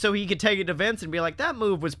basically, so he could take it to Vince and be like, that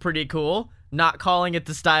move was pretty cool. Not calling it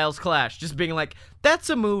the Styles Clash, just being like, that's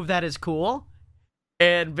a move that is cool.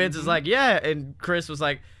 And Vince is like, yeah. And Chris was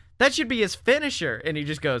like, that should be his finisher. And he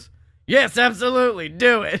just goes, yes, absolutely,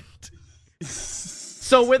 do it.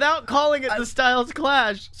 So without calling it the Styles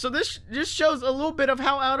Clash, so this just shows a little bit of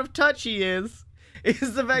how out of touch he is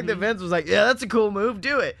the fact that Vince was like, yeah, that's a cool move,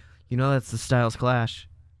 do it. That's the Styles Clash.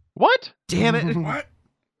 What? Damn it. What?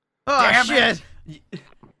 Oh, Damn shit. it.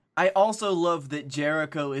 I also love that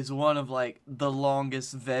Jericho is one of like the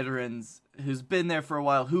longest veterans who's been there for a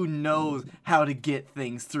while, who knows how to get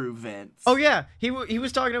things through Vince. Oh yeah, he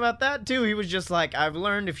was talking about that too. He was just like, I've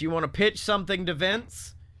learned if you want to pitch something to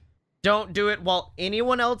Vince, don't do it while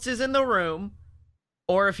anyone else is in the room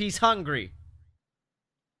or if he's hungry.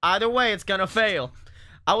 Either way, it's gonna fail.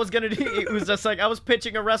 It was just like, I was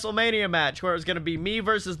pitching a WrestleMania match where it was gonna be me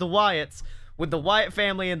versus the Wyatts, with the Wyatt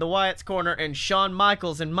family in the Wyatt's corner and Shawn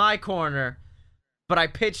Michaels in my corner. But I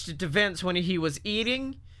pitched it to Vince when he was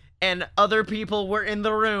eating and other people were in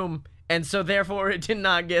the room, and so therefore it did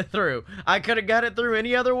not get through. I could have got it through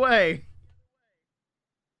any other way.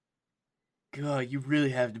 God, you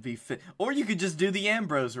really have to be fit. Or you could just do the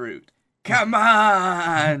Ambrose route. Come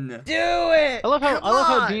on! Do it! I love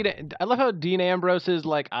how Dean Ambrose's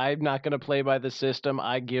like, I'm not gonna play by the system,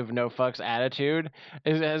 I give no fucks attitude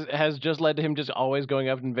has just led to him just always going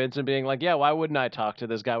up to Vince and being like, yeah, why wouldn't I talk to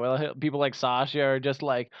this guy? Well, people like Sasha are just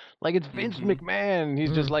like it's Vince McMahon. And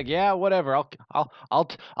he's just like, yeah, whatever.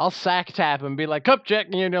 I'll sack tap him and be like, cup check,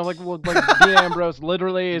 like Dean Ambrose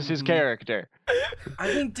literally is his character.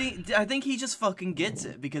 I think he just fucking gets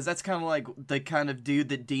it, because that's kind of like the kind of dude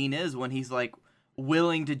that Dean is when he's like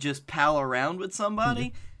willing to just pal around with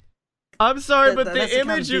somebody. I'm sorry, but that's the the kind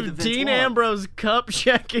image of dude of that Vince Dean wants. Ambrose cup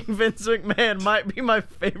checking Vince McMahon might be my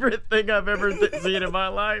favorite thing I've ever seen in my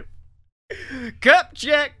life. Cup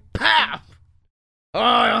check, pow!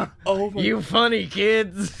 Oh, you funny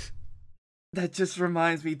kids. That just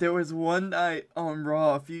reminds me, there was one night on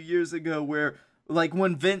Raw a few years ago where, like,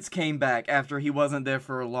 when Vince came back after he wasn't there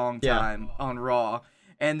for a long time on Raw,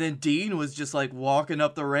 and then Dean was just, like, walking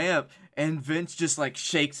up the ramp, and Vince just, like,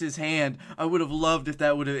 shakes his hand. I would have loved if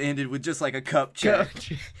that would have ended with just, like, a cup check.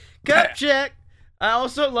 Cup check. I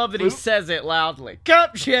also love that he says it loudly.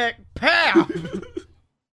 Cup check, pow!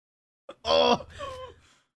 Oh.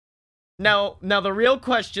 Now the real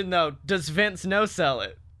question though, does Vince no sell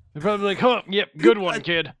it? They're probably like, "Huh, yep, good one,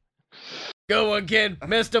 kid." Go one, kid.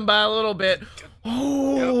 Missed him by a little bit.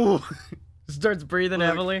 Oh, starts breathing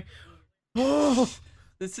heavily. Oh.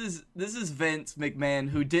 This is Vince McMahon,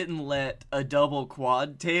 who didn't let a double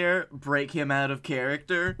quad tear break him out of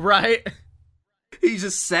character. Right. He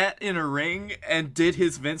just sat in a ring and did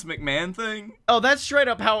his Vince McMahon thing. Oh, that's straight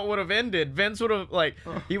up how it would have ended. Vince would have,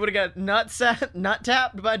 he would have got nut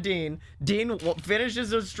tapped by Dean. Dean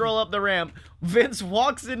finishes his stroll up the ramp. Vince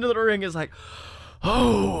walks into the ring, is like,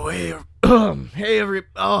 "Oh, hey,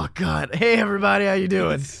 oh God, hey everybody, how you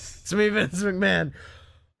doing? It's me, Vince McMahon."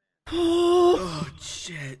 Oh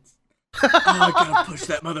shit! Oh, I gotta push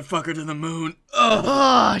that motherfucker to the moon.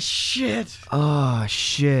 Oh shit! Oh,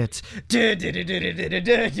 shit. By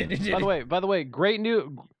the way, great news.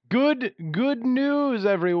 Good news,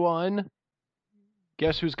 everyone.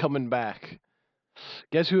 Guess who's coming back?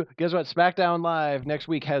 Guess what? SmackDown Live next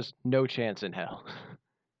week has no chance in hell.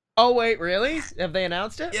 Oh wait, really? Have they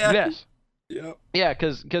announced it? Yeah. Yes. Yep. Yeah,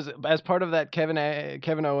 because as part of that Kevin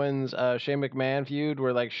Owens Shane McMahon feud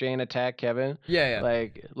where like Shane attacked Kevin, Yeah.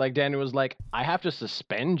 like Daniel was like, "I have to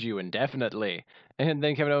suspend you indefinitely," and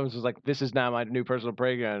then Kevin Owens was like, "This is not my new personal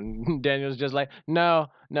playground." Daniel's just like, "No,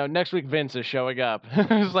 next week Vince is showing up."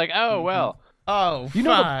 It's like, oh well. Oh, You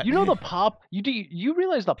know the pop. You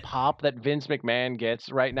realize the pop that Vince McMahon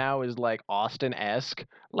gets right now is like Austin-esque.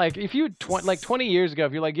 Like if you 20 years ago,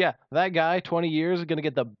 if you're like, yeah, that guy 20 years is gonna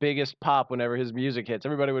get the biggest pop whenever his music hits,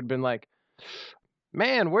 everybody would have been like,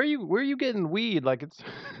 "Man, where you getting weed?" Like it's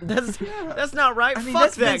that's not right. I mean, Fuck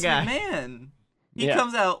that's that Vince guy. McMahon. He Yeah.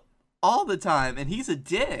 comes out all the time, and he's a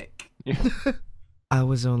dick. I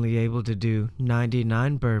was only able to do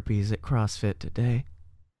 99 burpees at CrossFit today.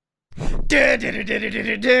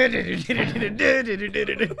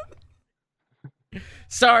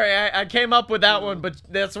 Sorry, I came up with that one, but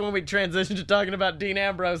that's when we transitioned to talking about Dean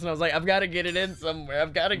Ambrose, and I was like, I've got to get it in somewhere.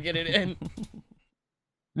 I've got to get it in.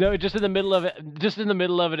 no, just in the middle of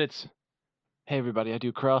it. It's, "Hey everybody, I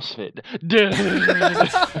do CrossFit."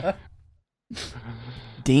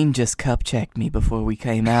 Dean just cup checked me before we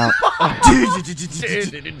came out.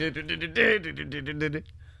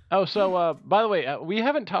 Oh, so by the way, we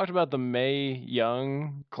haven't talked about the Mae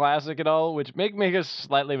Young Classic at all, which make us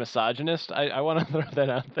slightly misogynist. I want to throw that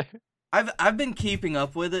out there. I've been keeping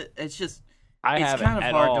up with it. It's just I it's haven't kind of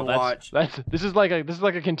at hard all. to watch. This is like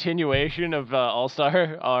a continuation of All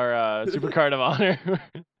Star or Supercard of Honor.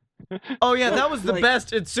 Oh yeah, that was the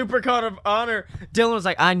best. It's Supercard of Honor. Dylan was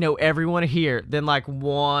like, "I know everyone here." Then like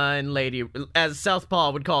one lady, as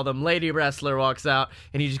Southpaw would call them, lady wrestler walks out,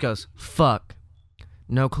 and he just goes, "Fuck,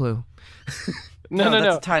 no clue." No.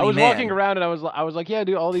 That's a tiny I was man. walking around and I was like, yeah,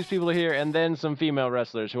 dude, all these people are here, and then some female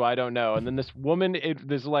wrestlers who I don't know, and then this woman,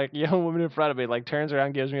 this like young woman in front of me, like turns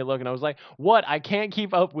around, gives me a look, and I was like, what? I can't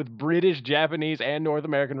keep up with British, Japanese, and North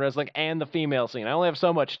American wrestling and the female scene. I only have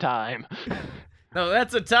so much time. No,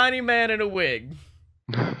 that's a tiny man in a wig.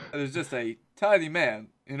 There's just a tiny man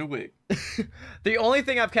in a wig. The only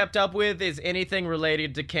thing I've kept up with is anything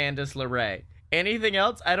related to Candice LeRae. Anything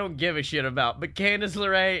else, I don't give a shit about. But Candice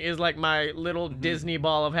LeRae is like my little Disney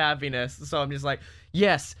ball of happiness. So I'm just like,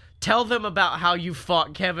 yes, tell them about how you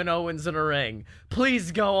fought Kevin Owens in a ring.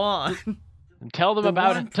 Please go on. Tell them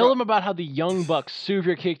about how the Young Bucks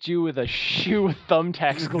super kicked you with a shoe with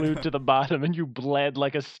thumbtacks glued to the bottom and you bled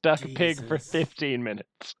like a stuck pig for 15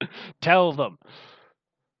 minutes. Tell them.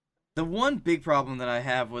 The one big problem that I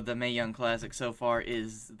have with the Mae Young Classic so far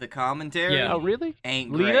is the commentary. Yeah. Oh, really?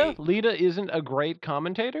 Ain't great. Lita isn't a great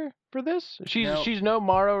commentator for this? She's no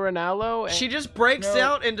Mauro Ranallo. She just breaks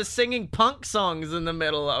out into singing punk songs in the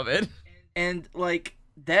middle of it. And like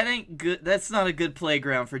that ain't good. That's not a good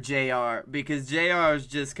playground for JR because JR is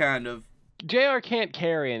just kind of JR can't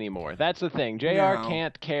carry anymore. That's the thing. JR No.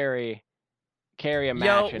 can't carry a match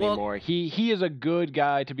well- anymore. He is a good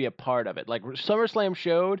guy to be a part of it. Like SummerSlam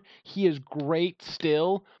showed, he is great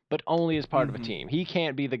still, but only as part of a team. He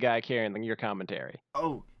can't be the guy carrying your commentary.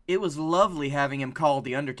 oh, it was lovely having him call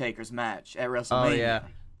the Undertaker's match at WrestleMania. Oh, yeah.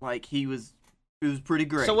 Like it was pretty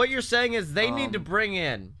great. So what you're saying is they need to bring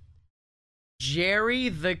in Jerry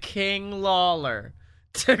the King Lawler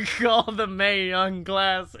to call the Mae Young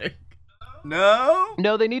Classic. No.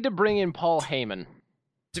 No, they need to bring in Paul Heyman.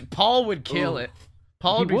 Dude, Paul would kill it.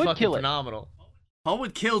 Paul He would be would fucking kill it. phenomenal. Paul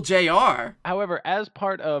would kill JR. However, as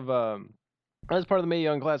part of the Mae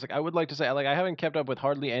Young Classic, I would like to say, like, I haven't kept up with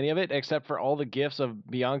hardly any of it except for all the gifs of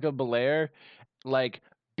Bianca Belair, like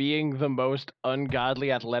being the most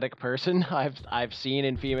ungodly athletic person I've seen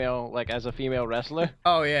in female, like as a female wrestler.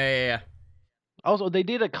 Oh yeah. Also, they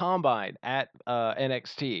did a combine at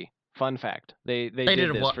NXT Fun fact: they They did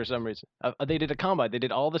did this what? for some reason. They did a combine. They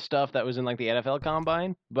did all the stuff that was in like the NFL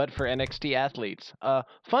combine, but for NXT athletes.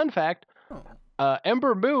 Fun fact: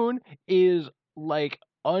 Ember Moon is like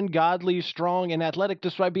ungodly strong and athletic,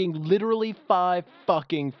 despite being literally 5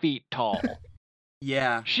 fucking feet tall.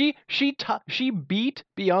 Yeah. She beat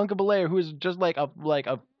Bianca Belair, who is just like a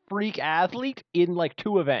freak athlete, in like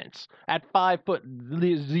 2 events at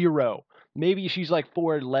 5'0". Maybe she's like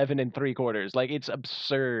 4'11 3/4. Like, it's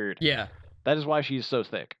absurd. Yeah. That is why she's so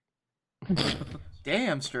thick.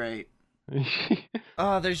 Damn straight.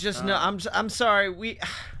 Oh, there's just no. I'm sorry.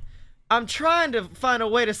 I'm trying to find a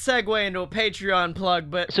way to segue into a Patreon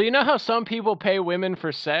plug, but So you know how some people pay women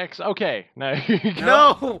for sex? Okay, no.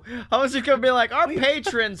 no. I was just gonna be like, our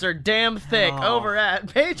patrons are damn thick over at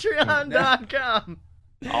patreon.com.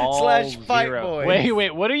 All /Fight zero. Boys.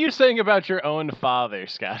 Wait, what are you saying about your own father,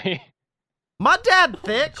 Scotty? My dad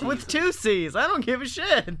thick with 2 C's. I don't give a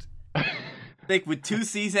shit. Thick with 2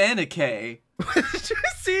 C's and a K. With 2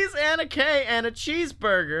 C's and a K and a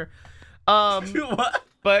cheeseburger. What?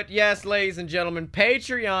 But yes, ladies and gentlemen,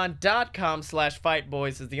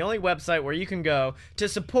 patreon.com/fightboys is the only website where you can go to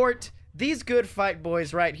support these good fight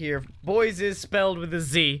boys right here. Boys is spelled with a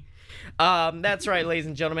Z. That's right, ladies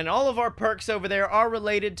and gentlemen. All of our perks over there are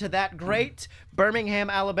related to that great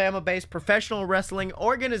Birmingham, Alabama-based professional wrestling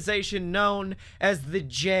organization known as the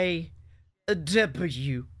JWF.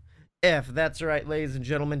 That's right, ladies and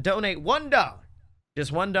gentlemen. Donate $1.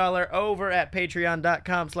 Just $1 over at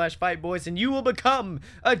patreon.com/fightboys, and you will become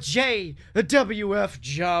a JWF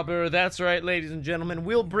jobber. That's right, ladies and gentlemen.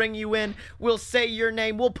 We'll bring you in. We'll say your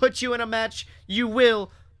name. We'll put you in a match. You will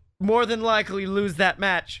more than likely lose that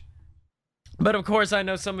match. But of course, I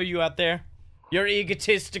know some of you out there, you're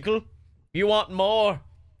egotistical. You want more.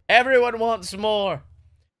 Everyone wants more.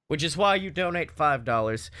 Which is why you donate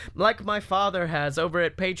 $5, like my father has over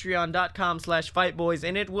at patreon.com/fightboys,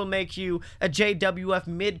 and it will make you a JWF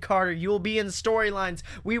mid-carder. You will be in storylines.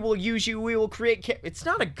 We will use you. We will create... It's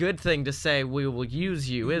not a good thing to say we will use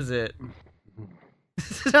you, is it?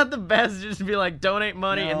 It's not the best just to be like, donate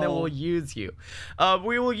money and then we'll use you.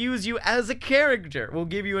 We will use you as a character. We'll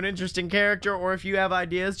give you an interesting character, or if you have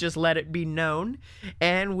ideas, just let it be known,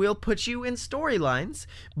 and we'll put you in storylines.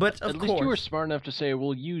 But of course, At least you were smart enough to say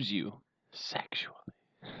we'll use you sexually.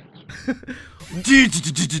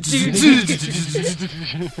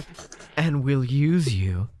 And we'll use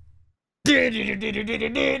you. And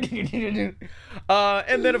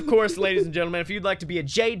then, of course, ladies and gentlemen, if you'd like to be a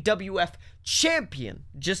JWF champion,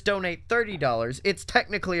 just donate $30. It's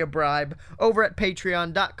technically a bribe over at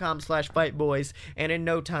patreon.com/fightboys, and in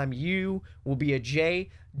no time, you will be a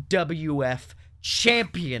JWF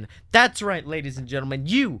champion. That's right, ladies and gentlemen.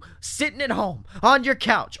 You, sitting at home, on your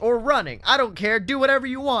couch, or running, I don't care, do whatever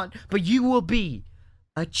you want, but you will be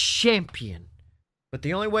a champion. But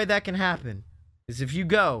the only way that can happen is if you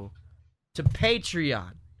go to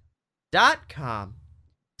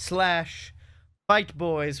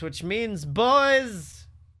patreon.com/fightboys, which means boys.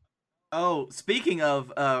 Oh, speaking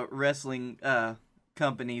of wrestling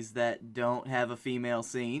companies that don't have a female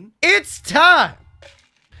scene, It's time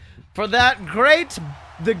for the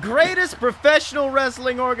greatest professional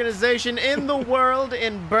wrestling organization in the world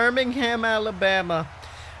in Birmingham, Alabama.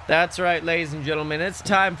 That's right, ladies and gentlemen. It's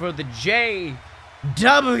time for the JWF.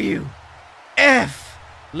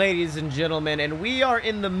 Ladies and gentlemen, and we are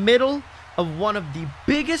in the middle of one of the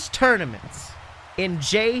biggest tournaments in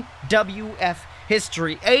JWF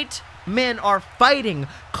history. 8 men are fighting,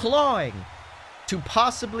 clawing, to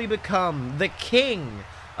possibly become the king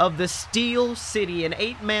of the Steel City, an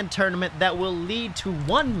 8-man tournament that will lead to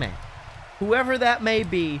one man, whoever that may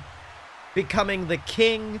be, becoming the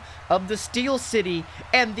king of the Steel City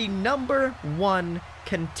and the #1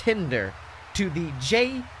 contender to the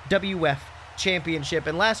JWF Championship.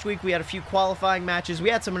 And last week we had a few qualifying matches.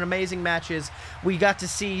 We had some amazing matches. We got to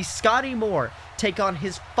see Scotty Moore take on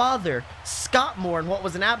his father, Scott Moore, in what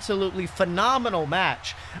was an absolutely phenomenal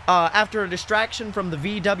match. After a distraction from the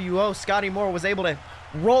VWO, Scotty Moore was able to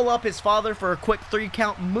roll up his father for a quick 3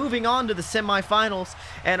 count, moving on to the semifinals.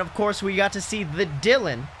 And of course we got to see the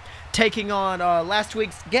Dylan taking on last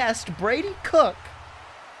week's guest, Brady Cook,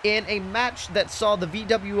 in a match that saw the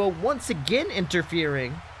VWO once again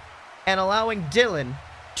interfering and allowing Dylan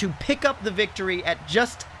to pick up the victory at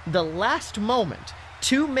just the last moment.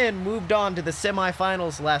 2 men moved on to the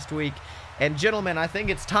semifinals last week, and gentlemen, I think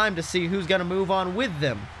it's time to see who's going to move on with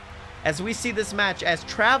them, as we see this match as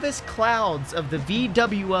Travis Clouds of the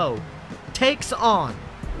VWO takes on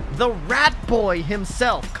the Rat Boy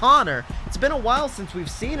himself, Connor. It's been a while since we've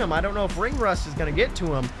seen him. I don't know if Ring Rust is going to get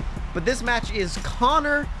to him, but this match is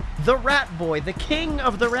Connor the Rat Boy, the king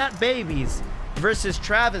of the Rat Babies, versus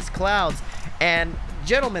Travis Clouds. And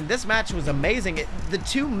gentlemen, this match was amazing. The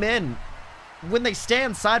two men, when they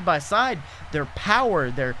stand side by side, their power,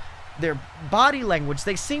 their body language,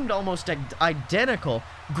 they seemed almost identical,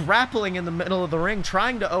 grappling in the middle of the ring,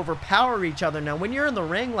 trying to overpower each other. Now, when you're in the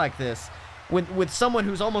ring like this, with someone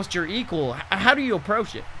who's almost your equal, how do you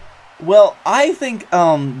approach it? Well, I think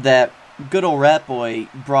that good old Rat Boy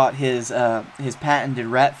brought his patented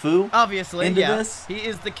Rat Foo obviously into this. He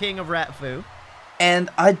is the king of Rat Foo. And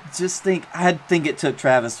I think it took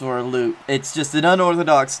Travis for a loop. It's just an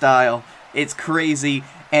unorthodox style. It's crazy.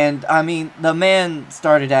 And, I mean, the man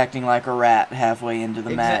started acting like a rat halfway into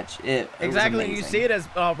the match. It exactly. was You see it as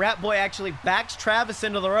Rat Boy actually backs Travis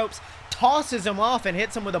into the ropes, tosses him off, and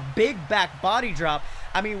hits him with a big back body drop.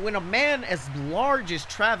 I mean, when a man as large as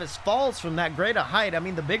Travis falls from that great a height, I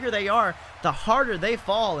mean, the bigger they are, the harder they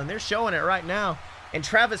fall, and they're showing it right now. And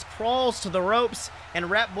Travis crawls to the ropes, and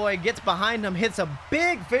Rat Boy gets behind him, hits a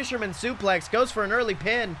big fisherman suplex, goes for an early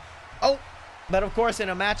pin. Oh, but of course, in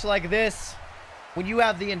a match like this, when you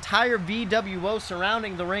have the entire VWO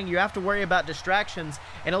surrounding the ring, you have to worry about distractions.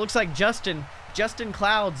 And it looks like Justin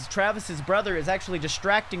Clouds, Travis's brother, is actually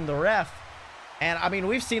distracting the ref. And, I mean,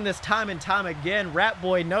 we've seen this time and time again. Rat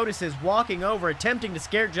Boy notices, walking over, attempting to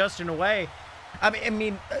scare Justin away. I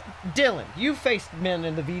mean, Dylan, you've faced men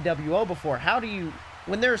in the VWO before. How do you,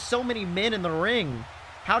 when there are so many men in the ring,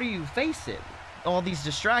 how do you face it? All these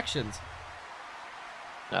distractions.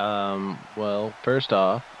 Well, first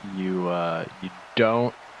off, you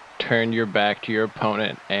don't turn your back to your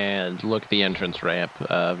opponent and look at the entrance ramp.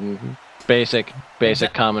 Basic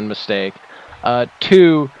common mistake.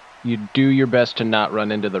 2, you do your best to not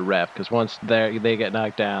run into the ref, because once they get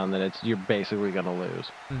knocked down, then you're basically gonna lose.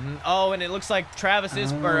 Mm-hmm. Oh, and it looks like Travis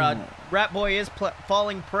is, or Rat Boy is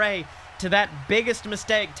falling prey to that biggest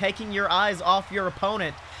mistake, taking your eyes off your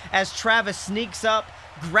opponent, as Travis sneaks up,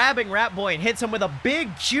 grabbing Rat Boy and hits him with a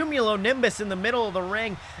big cumulonimbus in the middle of the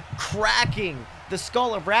ring, cracking the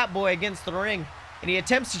skull of Rat Boy against the ring. And he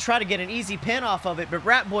attempts to try to get an easy pin off of it, but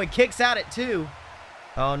Rat Boy kicks at it too.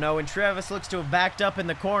 Oh no, and Travis looks to have backed up in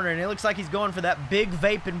the corner, and it looks like he's going for that big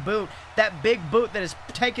vaping boot. That big boot that has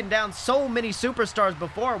taken down so many superstars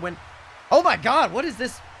before when... Oh my god, what is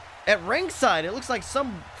this at ringside? It looks like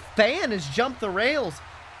some fan has jumped the rails.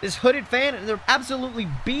 This hooded fan, and they're absolutely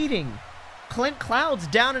beating Clint Clouds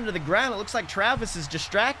down into the ground. It looks like Travis is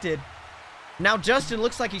distracted. Now Justin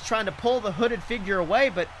looks like he's trying to pull the hooded figure away,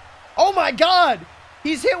 but... Oh my god!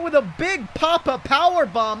 He's hit with a big Papa Power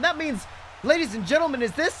Bomb. That means... Ladies and gentlemen,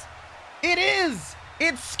 is this? It is!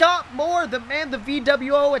 It's Scott Moore, the man the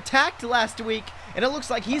VWO attacked last week. And it looks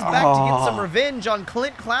like he's back to get some revenge on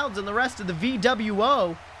Clint Clouds and the rest of the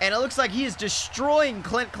VWO. And it looks like he is destroying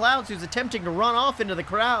Clint Clouds, who's attempting to run off into the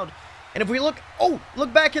crowd. And if we look... Oh,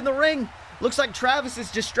 look back in the ring. Looks like Travis is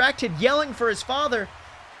distracted, yelling for his father.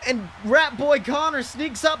 And Rat Boy Connor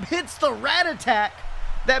sneaks up, hits the Rat Attack.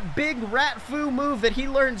 That big Rat Foo move that he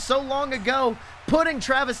learned so long ago, putting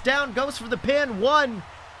Travis down, goes for the pin. 1,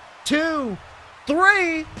 2,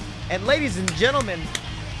 3. And ladies and gentlemen,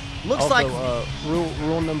 looks also, like...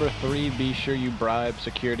 rule number 3, be sure you bribe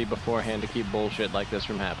security beforehand to keep bullshit like this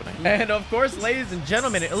from happening. And of course, ladies and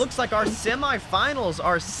gentlemen, it looks like our semifinals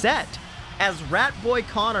are set as Rat Boy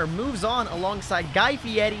Connor moves on alongside Guy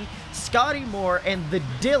Fieri, Scotty Moore, and the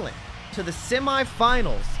Dylan to the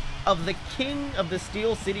semifinals of the King of the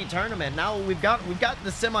Steel City tournament. Now we've got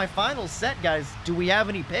the semifinals set, guys. Do we have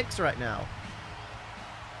any picks right now?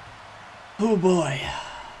 Oh boy.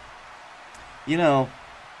 You know,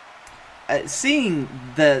 seeing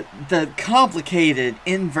the complicated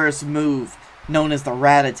inverse move known as the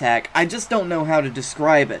Rat Attack, I just don't know how to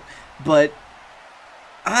describe it, but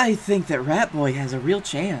I think that Rat Boy has a real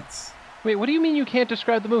chance. Wait, what do you mean you can't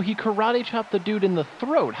describe the move? He karate chopped the dude in the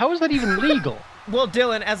throat. How is that even legal? Well,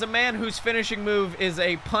 Dylan, as a man whose finishing move is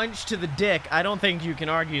a punch to the dick, I don't think you can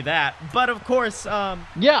argue that. But of course, Yeah,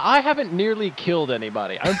 I haven't nearly killed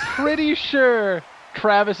anybody. I'm pretty sure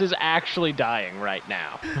Travis is actually dying right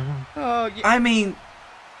now. I mean,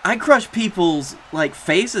 I crush people's,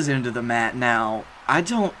 faces into the mat now.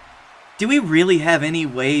 Do we really have any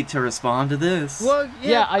way to respond to this? Well,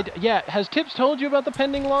 yeah. Has Tips told you about the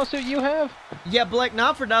pending lawsuit you have? Yeah, Blake,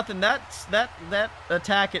 not for nothing. That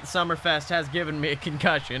attack at Summerfest has given me a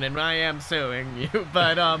concussion, and I am suing you.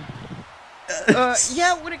 But,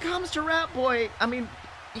 yeah, when it comes to Rat Boy, I mean,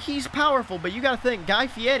 he's powerful, but you gotta think, Guy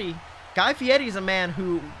Fieri's a man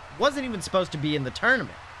who wasn't even supposed to be in the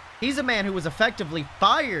tournament. He's a man who was effectively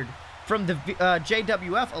fired from the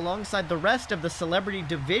JWF alongside the rest of the celebrity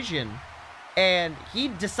division And he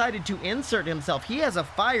decided to insert himself. He has a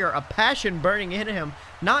fire, a passion burning in him,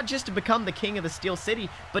 not just to become the king of the Steel City,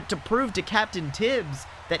 but to prove to Captain Tibbs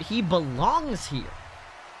that he belongs here.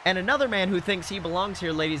 And another man who thinks he belongs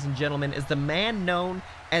here, ladies and gentlemen, is the man known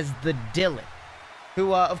as the Dylan,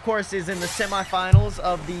 who, of course, is in the semifinals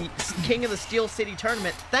of the King of the Steel City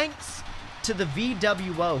tournament, thanks to the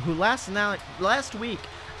VWO, who last week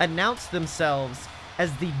announced themselves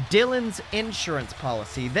as the Dylan's insurance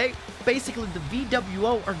policy. They basically, the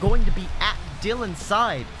VWO are going to be at Dylan's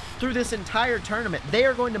side through this entire tournament. They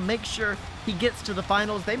are going to make sure he gets to the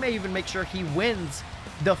finals. They may even make sure he wins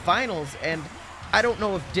the finals. And I don't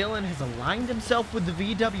know if Dylan has aligned himself with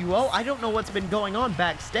the VWO. I don't know what's been going on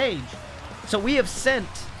backstage. So we have sent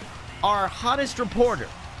our hottest reporter,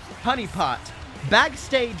 Honeypot,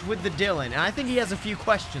 backstage with the Dylan, and I think he has a few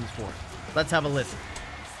questions for us. Let's have a listen.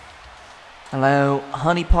 Hello,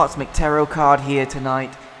 Honeypot's McTarot card here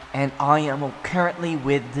tonight, and I am currently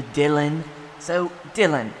with the Dylan. So,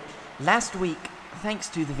 Dylan, last week, thanks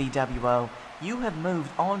to the VWO, you have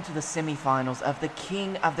moved on to the semi-finals of the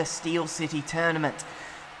King of the Steel City tournament.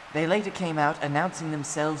 They later came out announcing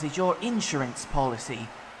themselves as your insurance policy.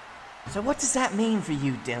 So what does that mean for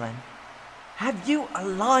you, Dylan? Have you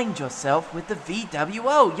aligned yourself with the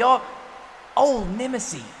VWO, your old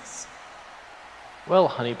nemesis? Well,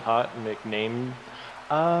 Honeypot McName,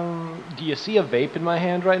 do you see a vape in my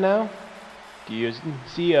hand right now? Do you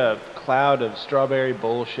see a cloud of strawberry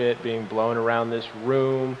bullshit being blown around this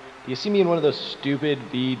room? Do you see me in one of those stupid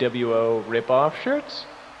VWO rip-off shirts?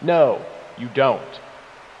 No, you don't.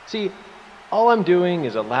 See, all I'm doing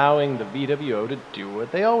is allowing the VWO to do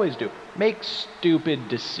what they always do, make stupid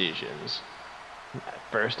decisions. At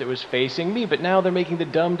first it was facing me, but now they're making the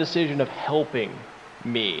dumb decision of helping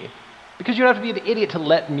me. Because you don't have to be the idiot to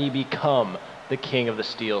let me become the king of the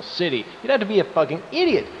Steel City. You'd have to be a fucking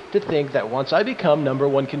idiot to think that once I become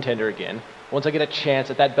 #1 contender again, once I get a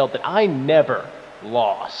chance at that belt that I never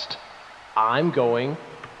lost, I'm going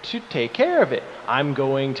to take care of it. I'm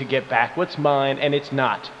going to get back what's mine, and it's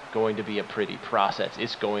not going to be a pretty process.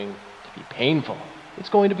 It's going to be painful. It's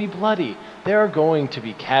going to be bloody. There are going to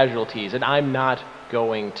be casualties, and I'm not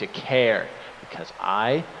going to care because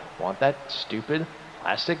I want that stupid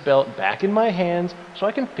plastic belt back in my hands so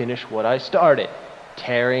I can finish what I started,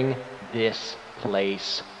 tearing this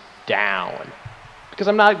place down. Because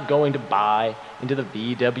I'm not going to buy into the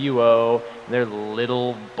VWO and their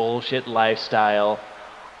little bullshit lifestyle.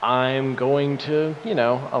 I'm going to,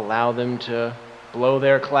 allow them to blow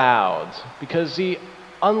their clouds. Because, see,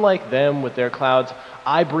 unlike them with their clouds,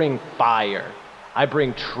 I bring fire. I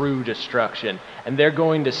bring true destruction, and they're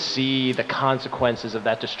going to see the consequences of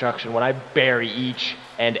that destruction when I bury each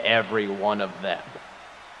and every one of them.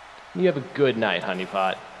 You have a good night,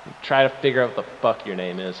 Honeypot. Try to figure out what the fuck your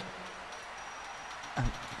name is.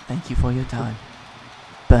 Thank you for your time.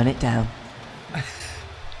 Burn it down.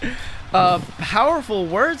 Powerful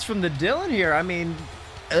words from the Dylan here. I mean,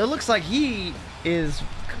 it looks like he is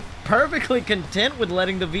perfectly content with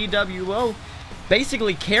letting the VWO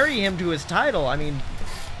basically carry him to his title. I mean,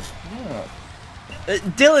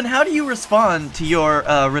 Dylan, how do you respond to your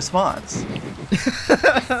response?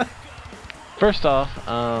 First off,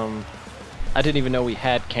 I didn't even know we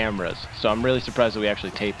had cameras, so I'm really surprised that we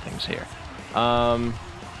actually tape things here.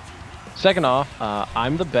 Second off,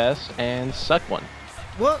 I'm the best and suck one.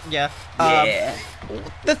 Well, yeah.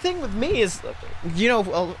 The thing with me is,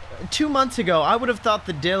 2 months ago, I would have thought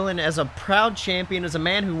the Dylan as a proud champion, as a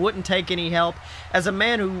man who wouldn't take any help, as a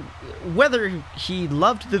man who, whether he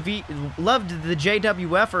loved the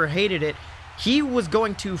JWF or hated it, he was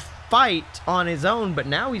going to fight on his own, but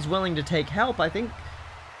now he's willing to take help. I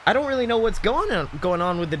don't really know what's going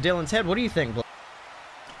on with the Dylan's head. What do you think, Blake?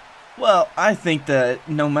 Well, I think that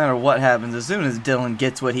no matter what happens, as soon as Dylan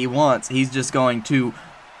gets what he wants, he's just going to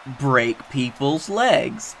break people's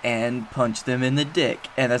legs and punch them in the dick.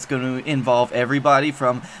 And that's going to involve everybody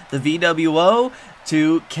from the VWO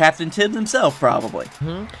to Captain Tibbs himself, probably.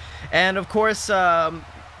 Mm-hmm. And, of course,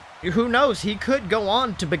 who knows? He could go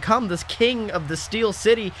on to become this king of the Steel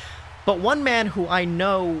City. But one man who I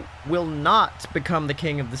know will not become the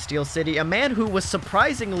king of the Steel City, a man who was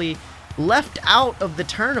surprisingly left out of the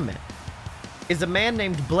tournament, is a man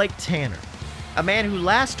named Blake Tanner. A man who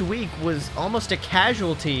last week was almost a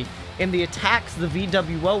casualty in the attacks the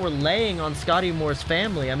VWO were laying on Scotty Moore's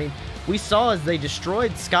family. I mean, we saw as they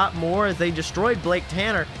destroyed Scott Moore, as they destroyed Blake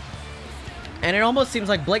Tanner, and it almost seems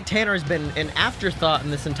like Blake Tanner has been an afterthought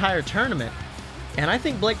in this entire tournament. And I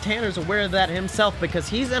think Blake Tanner's aware of that himself because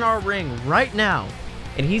he's in our ring right now,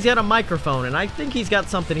 and he's got a microphone, and I think he's got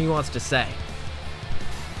something he wants to say.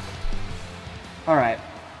 Alright.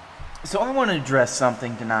 So I want to address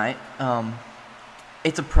something tonight.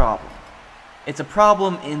 It's a problem. It's a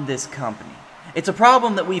problem in this company. It's a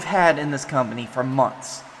problem that we've had in this company for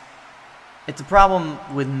months. It's a problem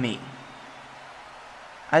with me.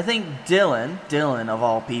 I think Dylan of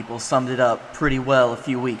all people, summed it up pretty well a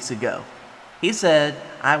few weeks ago. He said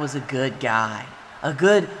I was a good guy, a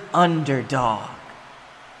good underdog.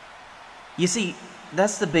 You see,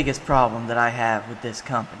 that's the biggest problem that I have with this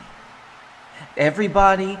company.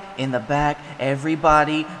 Everybody in the back,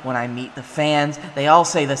 everybody, when I meet the fans, they all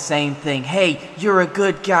say the same thing. Hey, you're a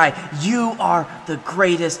good guy. You are the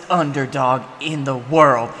greatest underdog in the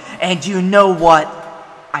world. And you know what?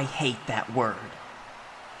 I hate that word.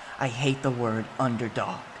 I hate the word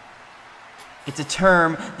underdog. It's a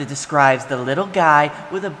term that describes the little guy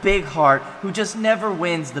with a big heart who just never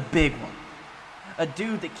wins the big one. A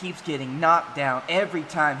dude that keeps getting knocked down every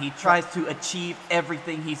time he tries to achieve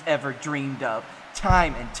everything he's ever dreamed of,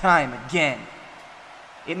 time and time again.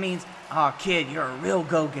 It means, oh kid, you're a real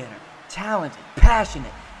go-getter, talented,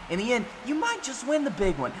 passionate. In the end, you might just win the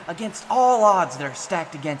big one against all odds that are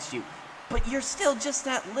stacked against you. But you're still just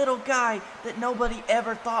that little guy that nobody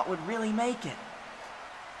ever thought would really make it.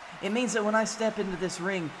 It means that when I step into this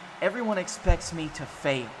ring, everyone expects me to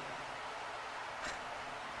fail.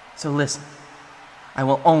 So listen. I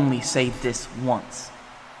will only say this once.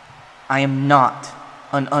 I am not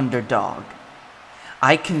an underdog.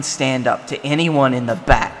 I can stand up to anyone in the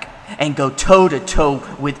back and go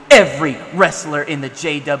toe-to-toe with every wrestler in the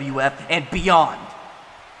JWF and beyond.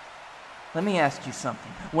 Let me ask you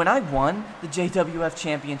something. When I won the JWF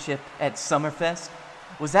Championship at Summerfest,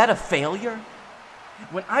 was that a failure?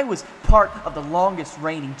 When I was part of the longest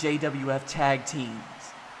reigning JWF tag teams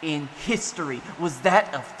in history, was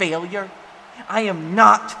that a failure? I am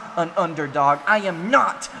not an underdog. I am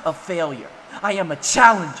not a failure. I am a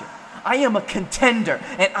challenger. I am a contender,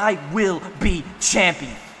 and I will be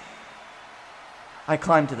champion. I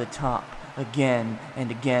climbed to the top again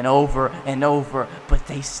and again, over and over, but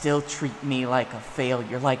they still treat me like a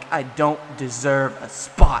failure, like I don't deserve a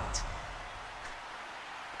spot.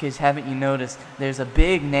 Because haven't you noticed there's a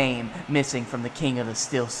big name missing from the King of the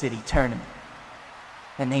Steel City tournament?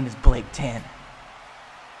 That name is Blake Tanner.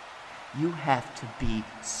 You have to be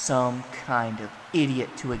some kind of idiot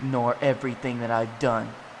to ignore everything that I've done.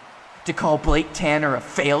 To call Blake Tanner a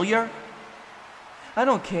failure? I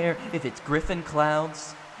don't care if it's Griffin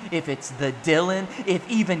Clouds, if it's the Dylan, if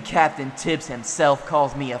even Captain Tibbs himself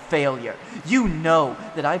calls me a failure. You know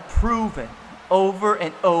that I've proven over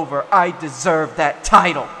and over I deserve that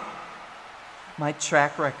title. My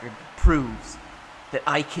track record proves that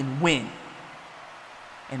I can win.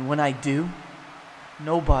 And when I do,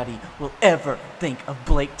 nobody will ever think of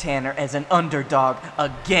Blake Tanner as an underdog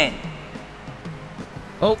again.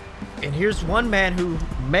 Oh, and here's one man who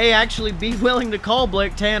may actually be willing to call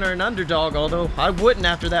Blake Tanner an underdog, although I wouldn't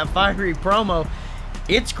after that fiery promo.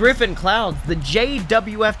 It's Griffin Clouds, the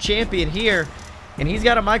JWF champion here, and he's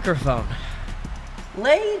got a microphone.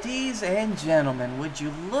 Ladies and gentlemen, would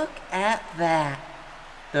you look at that?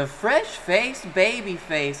 The fresh-faced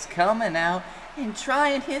babyface coming out and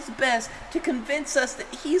trying his best to convince us that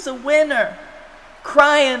he's a winner.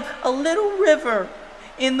 Crying a little river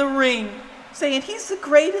in the ring, saying he's the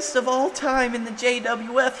greatest of all time in the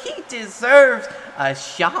JWF. He deserves a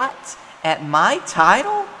shot at my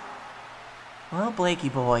title? Well, Blakey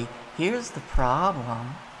boy, here's the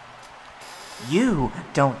problem. You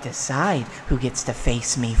don't decide who gets to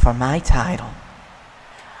face me for my title.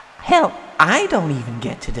 Hell, I don't even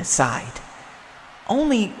get to decide.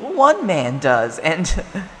 Only one man does, and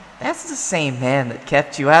that's the same man that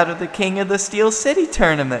kept you out of the King of the Steel City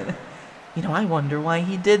tournament. You know, I wonder why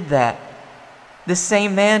he did that. The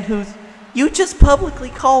same man who you just publicly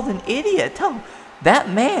called an idiot. Oh, that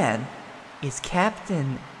man is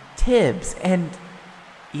Captain Tibbs, and,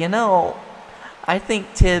 you know, I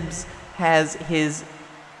think Tibbs has his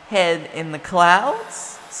head in the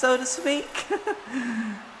clouds, so to speak.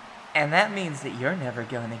 And that means that you're never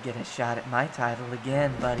going to get a shot at my title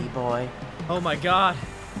again, buddy boy. Oh my god.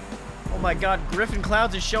 Oh my god, Griffin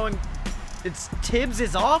Clouds is showing it's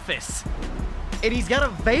Tibbs' office. And he's got a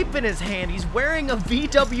vape in his hand. He's wearing a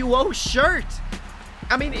VWO shirt.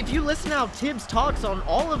 I mean, if you listen to how Tibbs talks on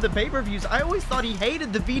all of the pay-per-views, I always thought he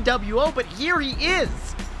hated the VWO, but here he is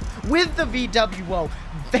with the VWO,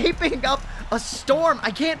 vaping up a storm.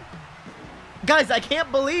 Guys, I can't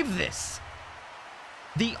believe this.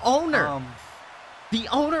 The owner of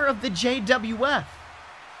the JWF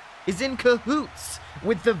is in cahoots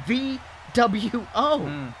with the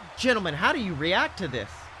VWO. Gentlemen, how do you react to this?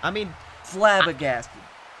 I mean, flabbergasted.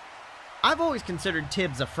 I've always considered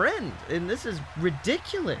Tibbs a friend, and this is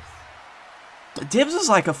ridiculous. Tibbs is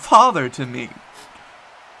like a father to me.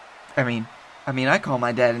 I mean, I call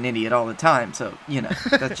my dad an idiot all the time, so, you know,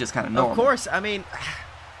 that's just kind of normal. Of course, I mean,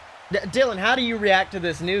 Dylan, how do you react to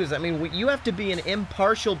this news? I mean, you have to be an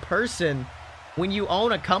impartial person when you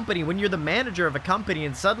own a company, when you're the manager of a company,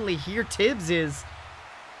 and suddenly here Tibbs is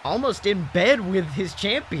almost in bed with his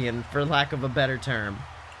champion, for lack of a better term.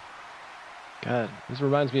 God, this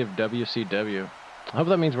reminds me of WCW. I hope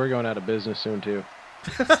that means we're going out of business soon, too.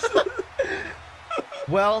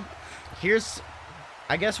 Well,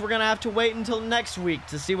 I guess we're going to have to wait until next week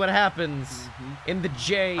to see what happens in the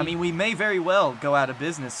J. I mean, we may very well go out of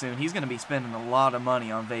business soon. He's going to be spending a lot of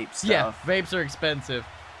money on vape stuff. Yeah, vapes are expensive.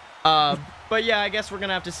 But yeah, I guess we're going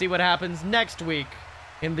to have to see what happens next week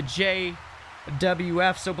in the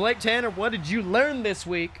JWF. So, Blake Tanner, what did you learn this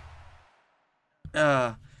week?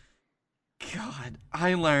 God,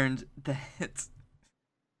 I learned that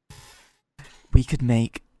we could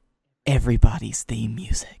make everybody's theme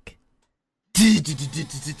music.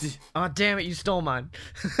 Oh, damn it, you stole mine.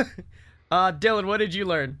 Dylan, what did you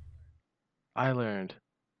learn? I learned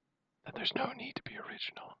that there's no need to be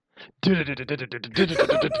original.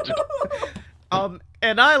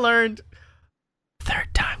 And I learned... Third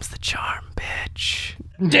time's the charm, bitch.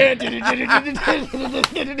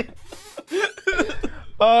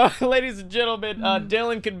 Ladies and gentlemen,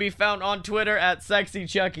 Dylan can be found on Twitter at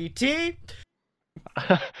SexyChuckyT.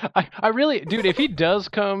 I really, dude, if he does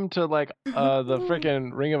come to like the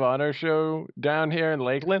freaking Ring of Honor show down here in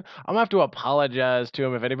Lakeland, I'm gonna have to apologize to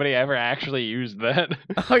him if anybody ever actually used that.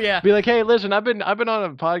 Oh yeah, be like, hey, listen, I've been on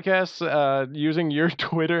a podcast using your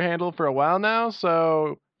Twitter handle for a while now,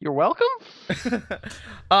 so you're welcome.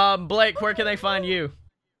 Blake, where can they find you?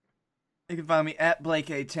 You can find me at Blake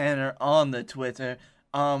A. Tanner on the Twitter.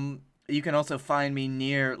 You can also find me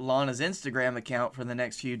near Lana's Instagram account for the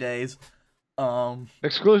next few days.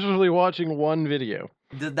 Exclusively watching one video.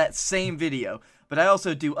 That same video. But I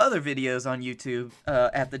also do other videos on YouTube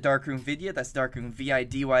at the Darkroom Vidya. That's Darkroom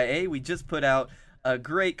Vidya. We just put out a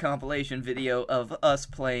great compilation video of us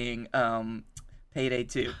playing Payday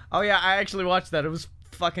 2. Oh yeah, I actually watched that. It was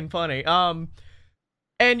fucking funny.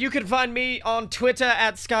 And you can find me on Twitter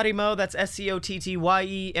at ScottyMo. That's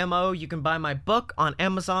SCOTTYEMO. You can buy my book on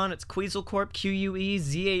Amazon. It's Quetzalcorp,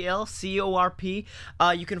 QUEZALCORP.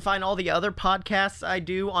 You can find all the other podcasts I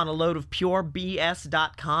do on a load of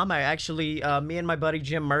purebs.com. I actually, me and my buddy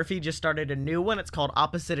Jim Murphy just started a new one. It's called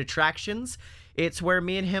Opposite Attractions. It's where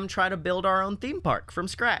me and him try to build our own theme park from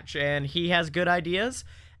scratch. And he has good ideas,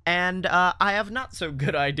 and I have not so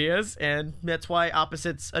good ideas, and that's why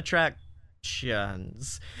opposites attract. Yeah,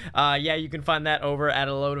 you can find that over at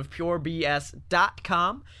a load of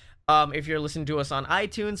purebs.com. If you're listening to us on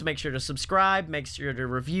iTunes, make sure to subscribe, make sure to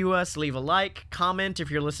review us, leave a like, comment if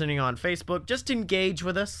you're listening on Facebook. Just engage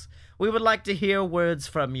with us. We would like to hear words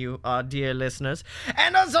from you, dear listeners.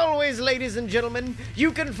 And as always, ladies and gentlemen,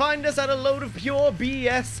 you can find us at a load of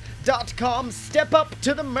purebs.com. Step up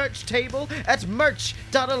to the merch table at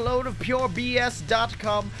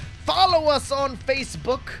merch.aloadofpurebs.com. Follow us on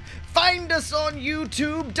Facebook. Find us on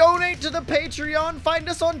YouTube, donate to the Patreon, find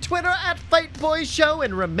us on Twitter at Fight Boy Show,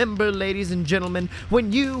 and remember, ladies and gentlemen,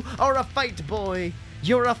 when you are a fight boy,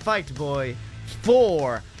 you're a fight boy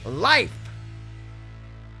for life.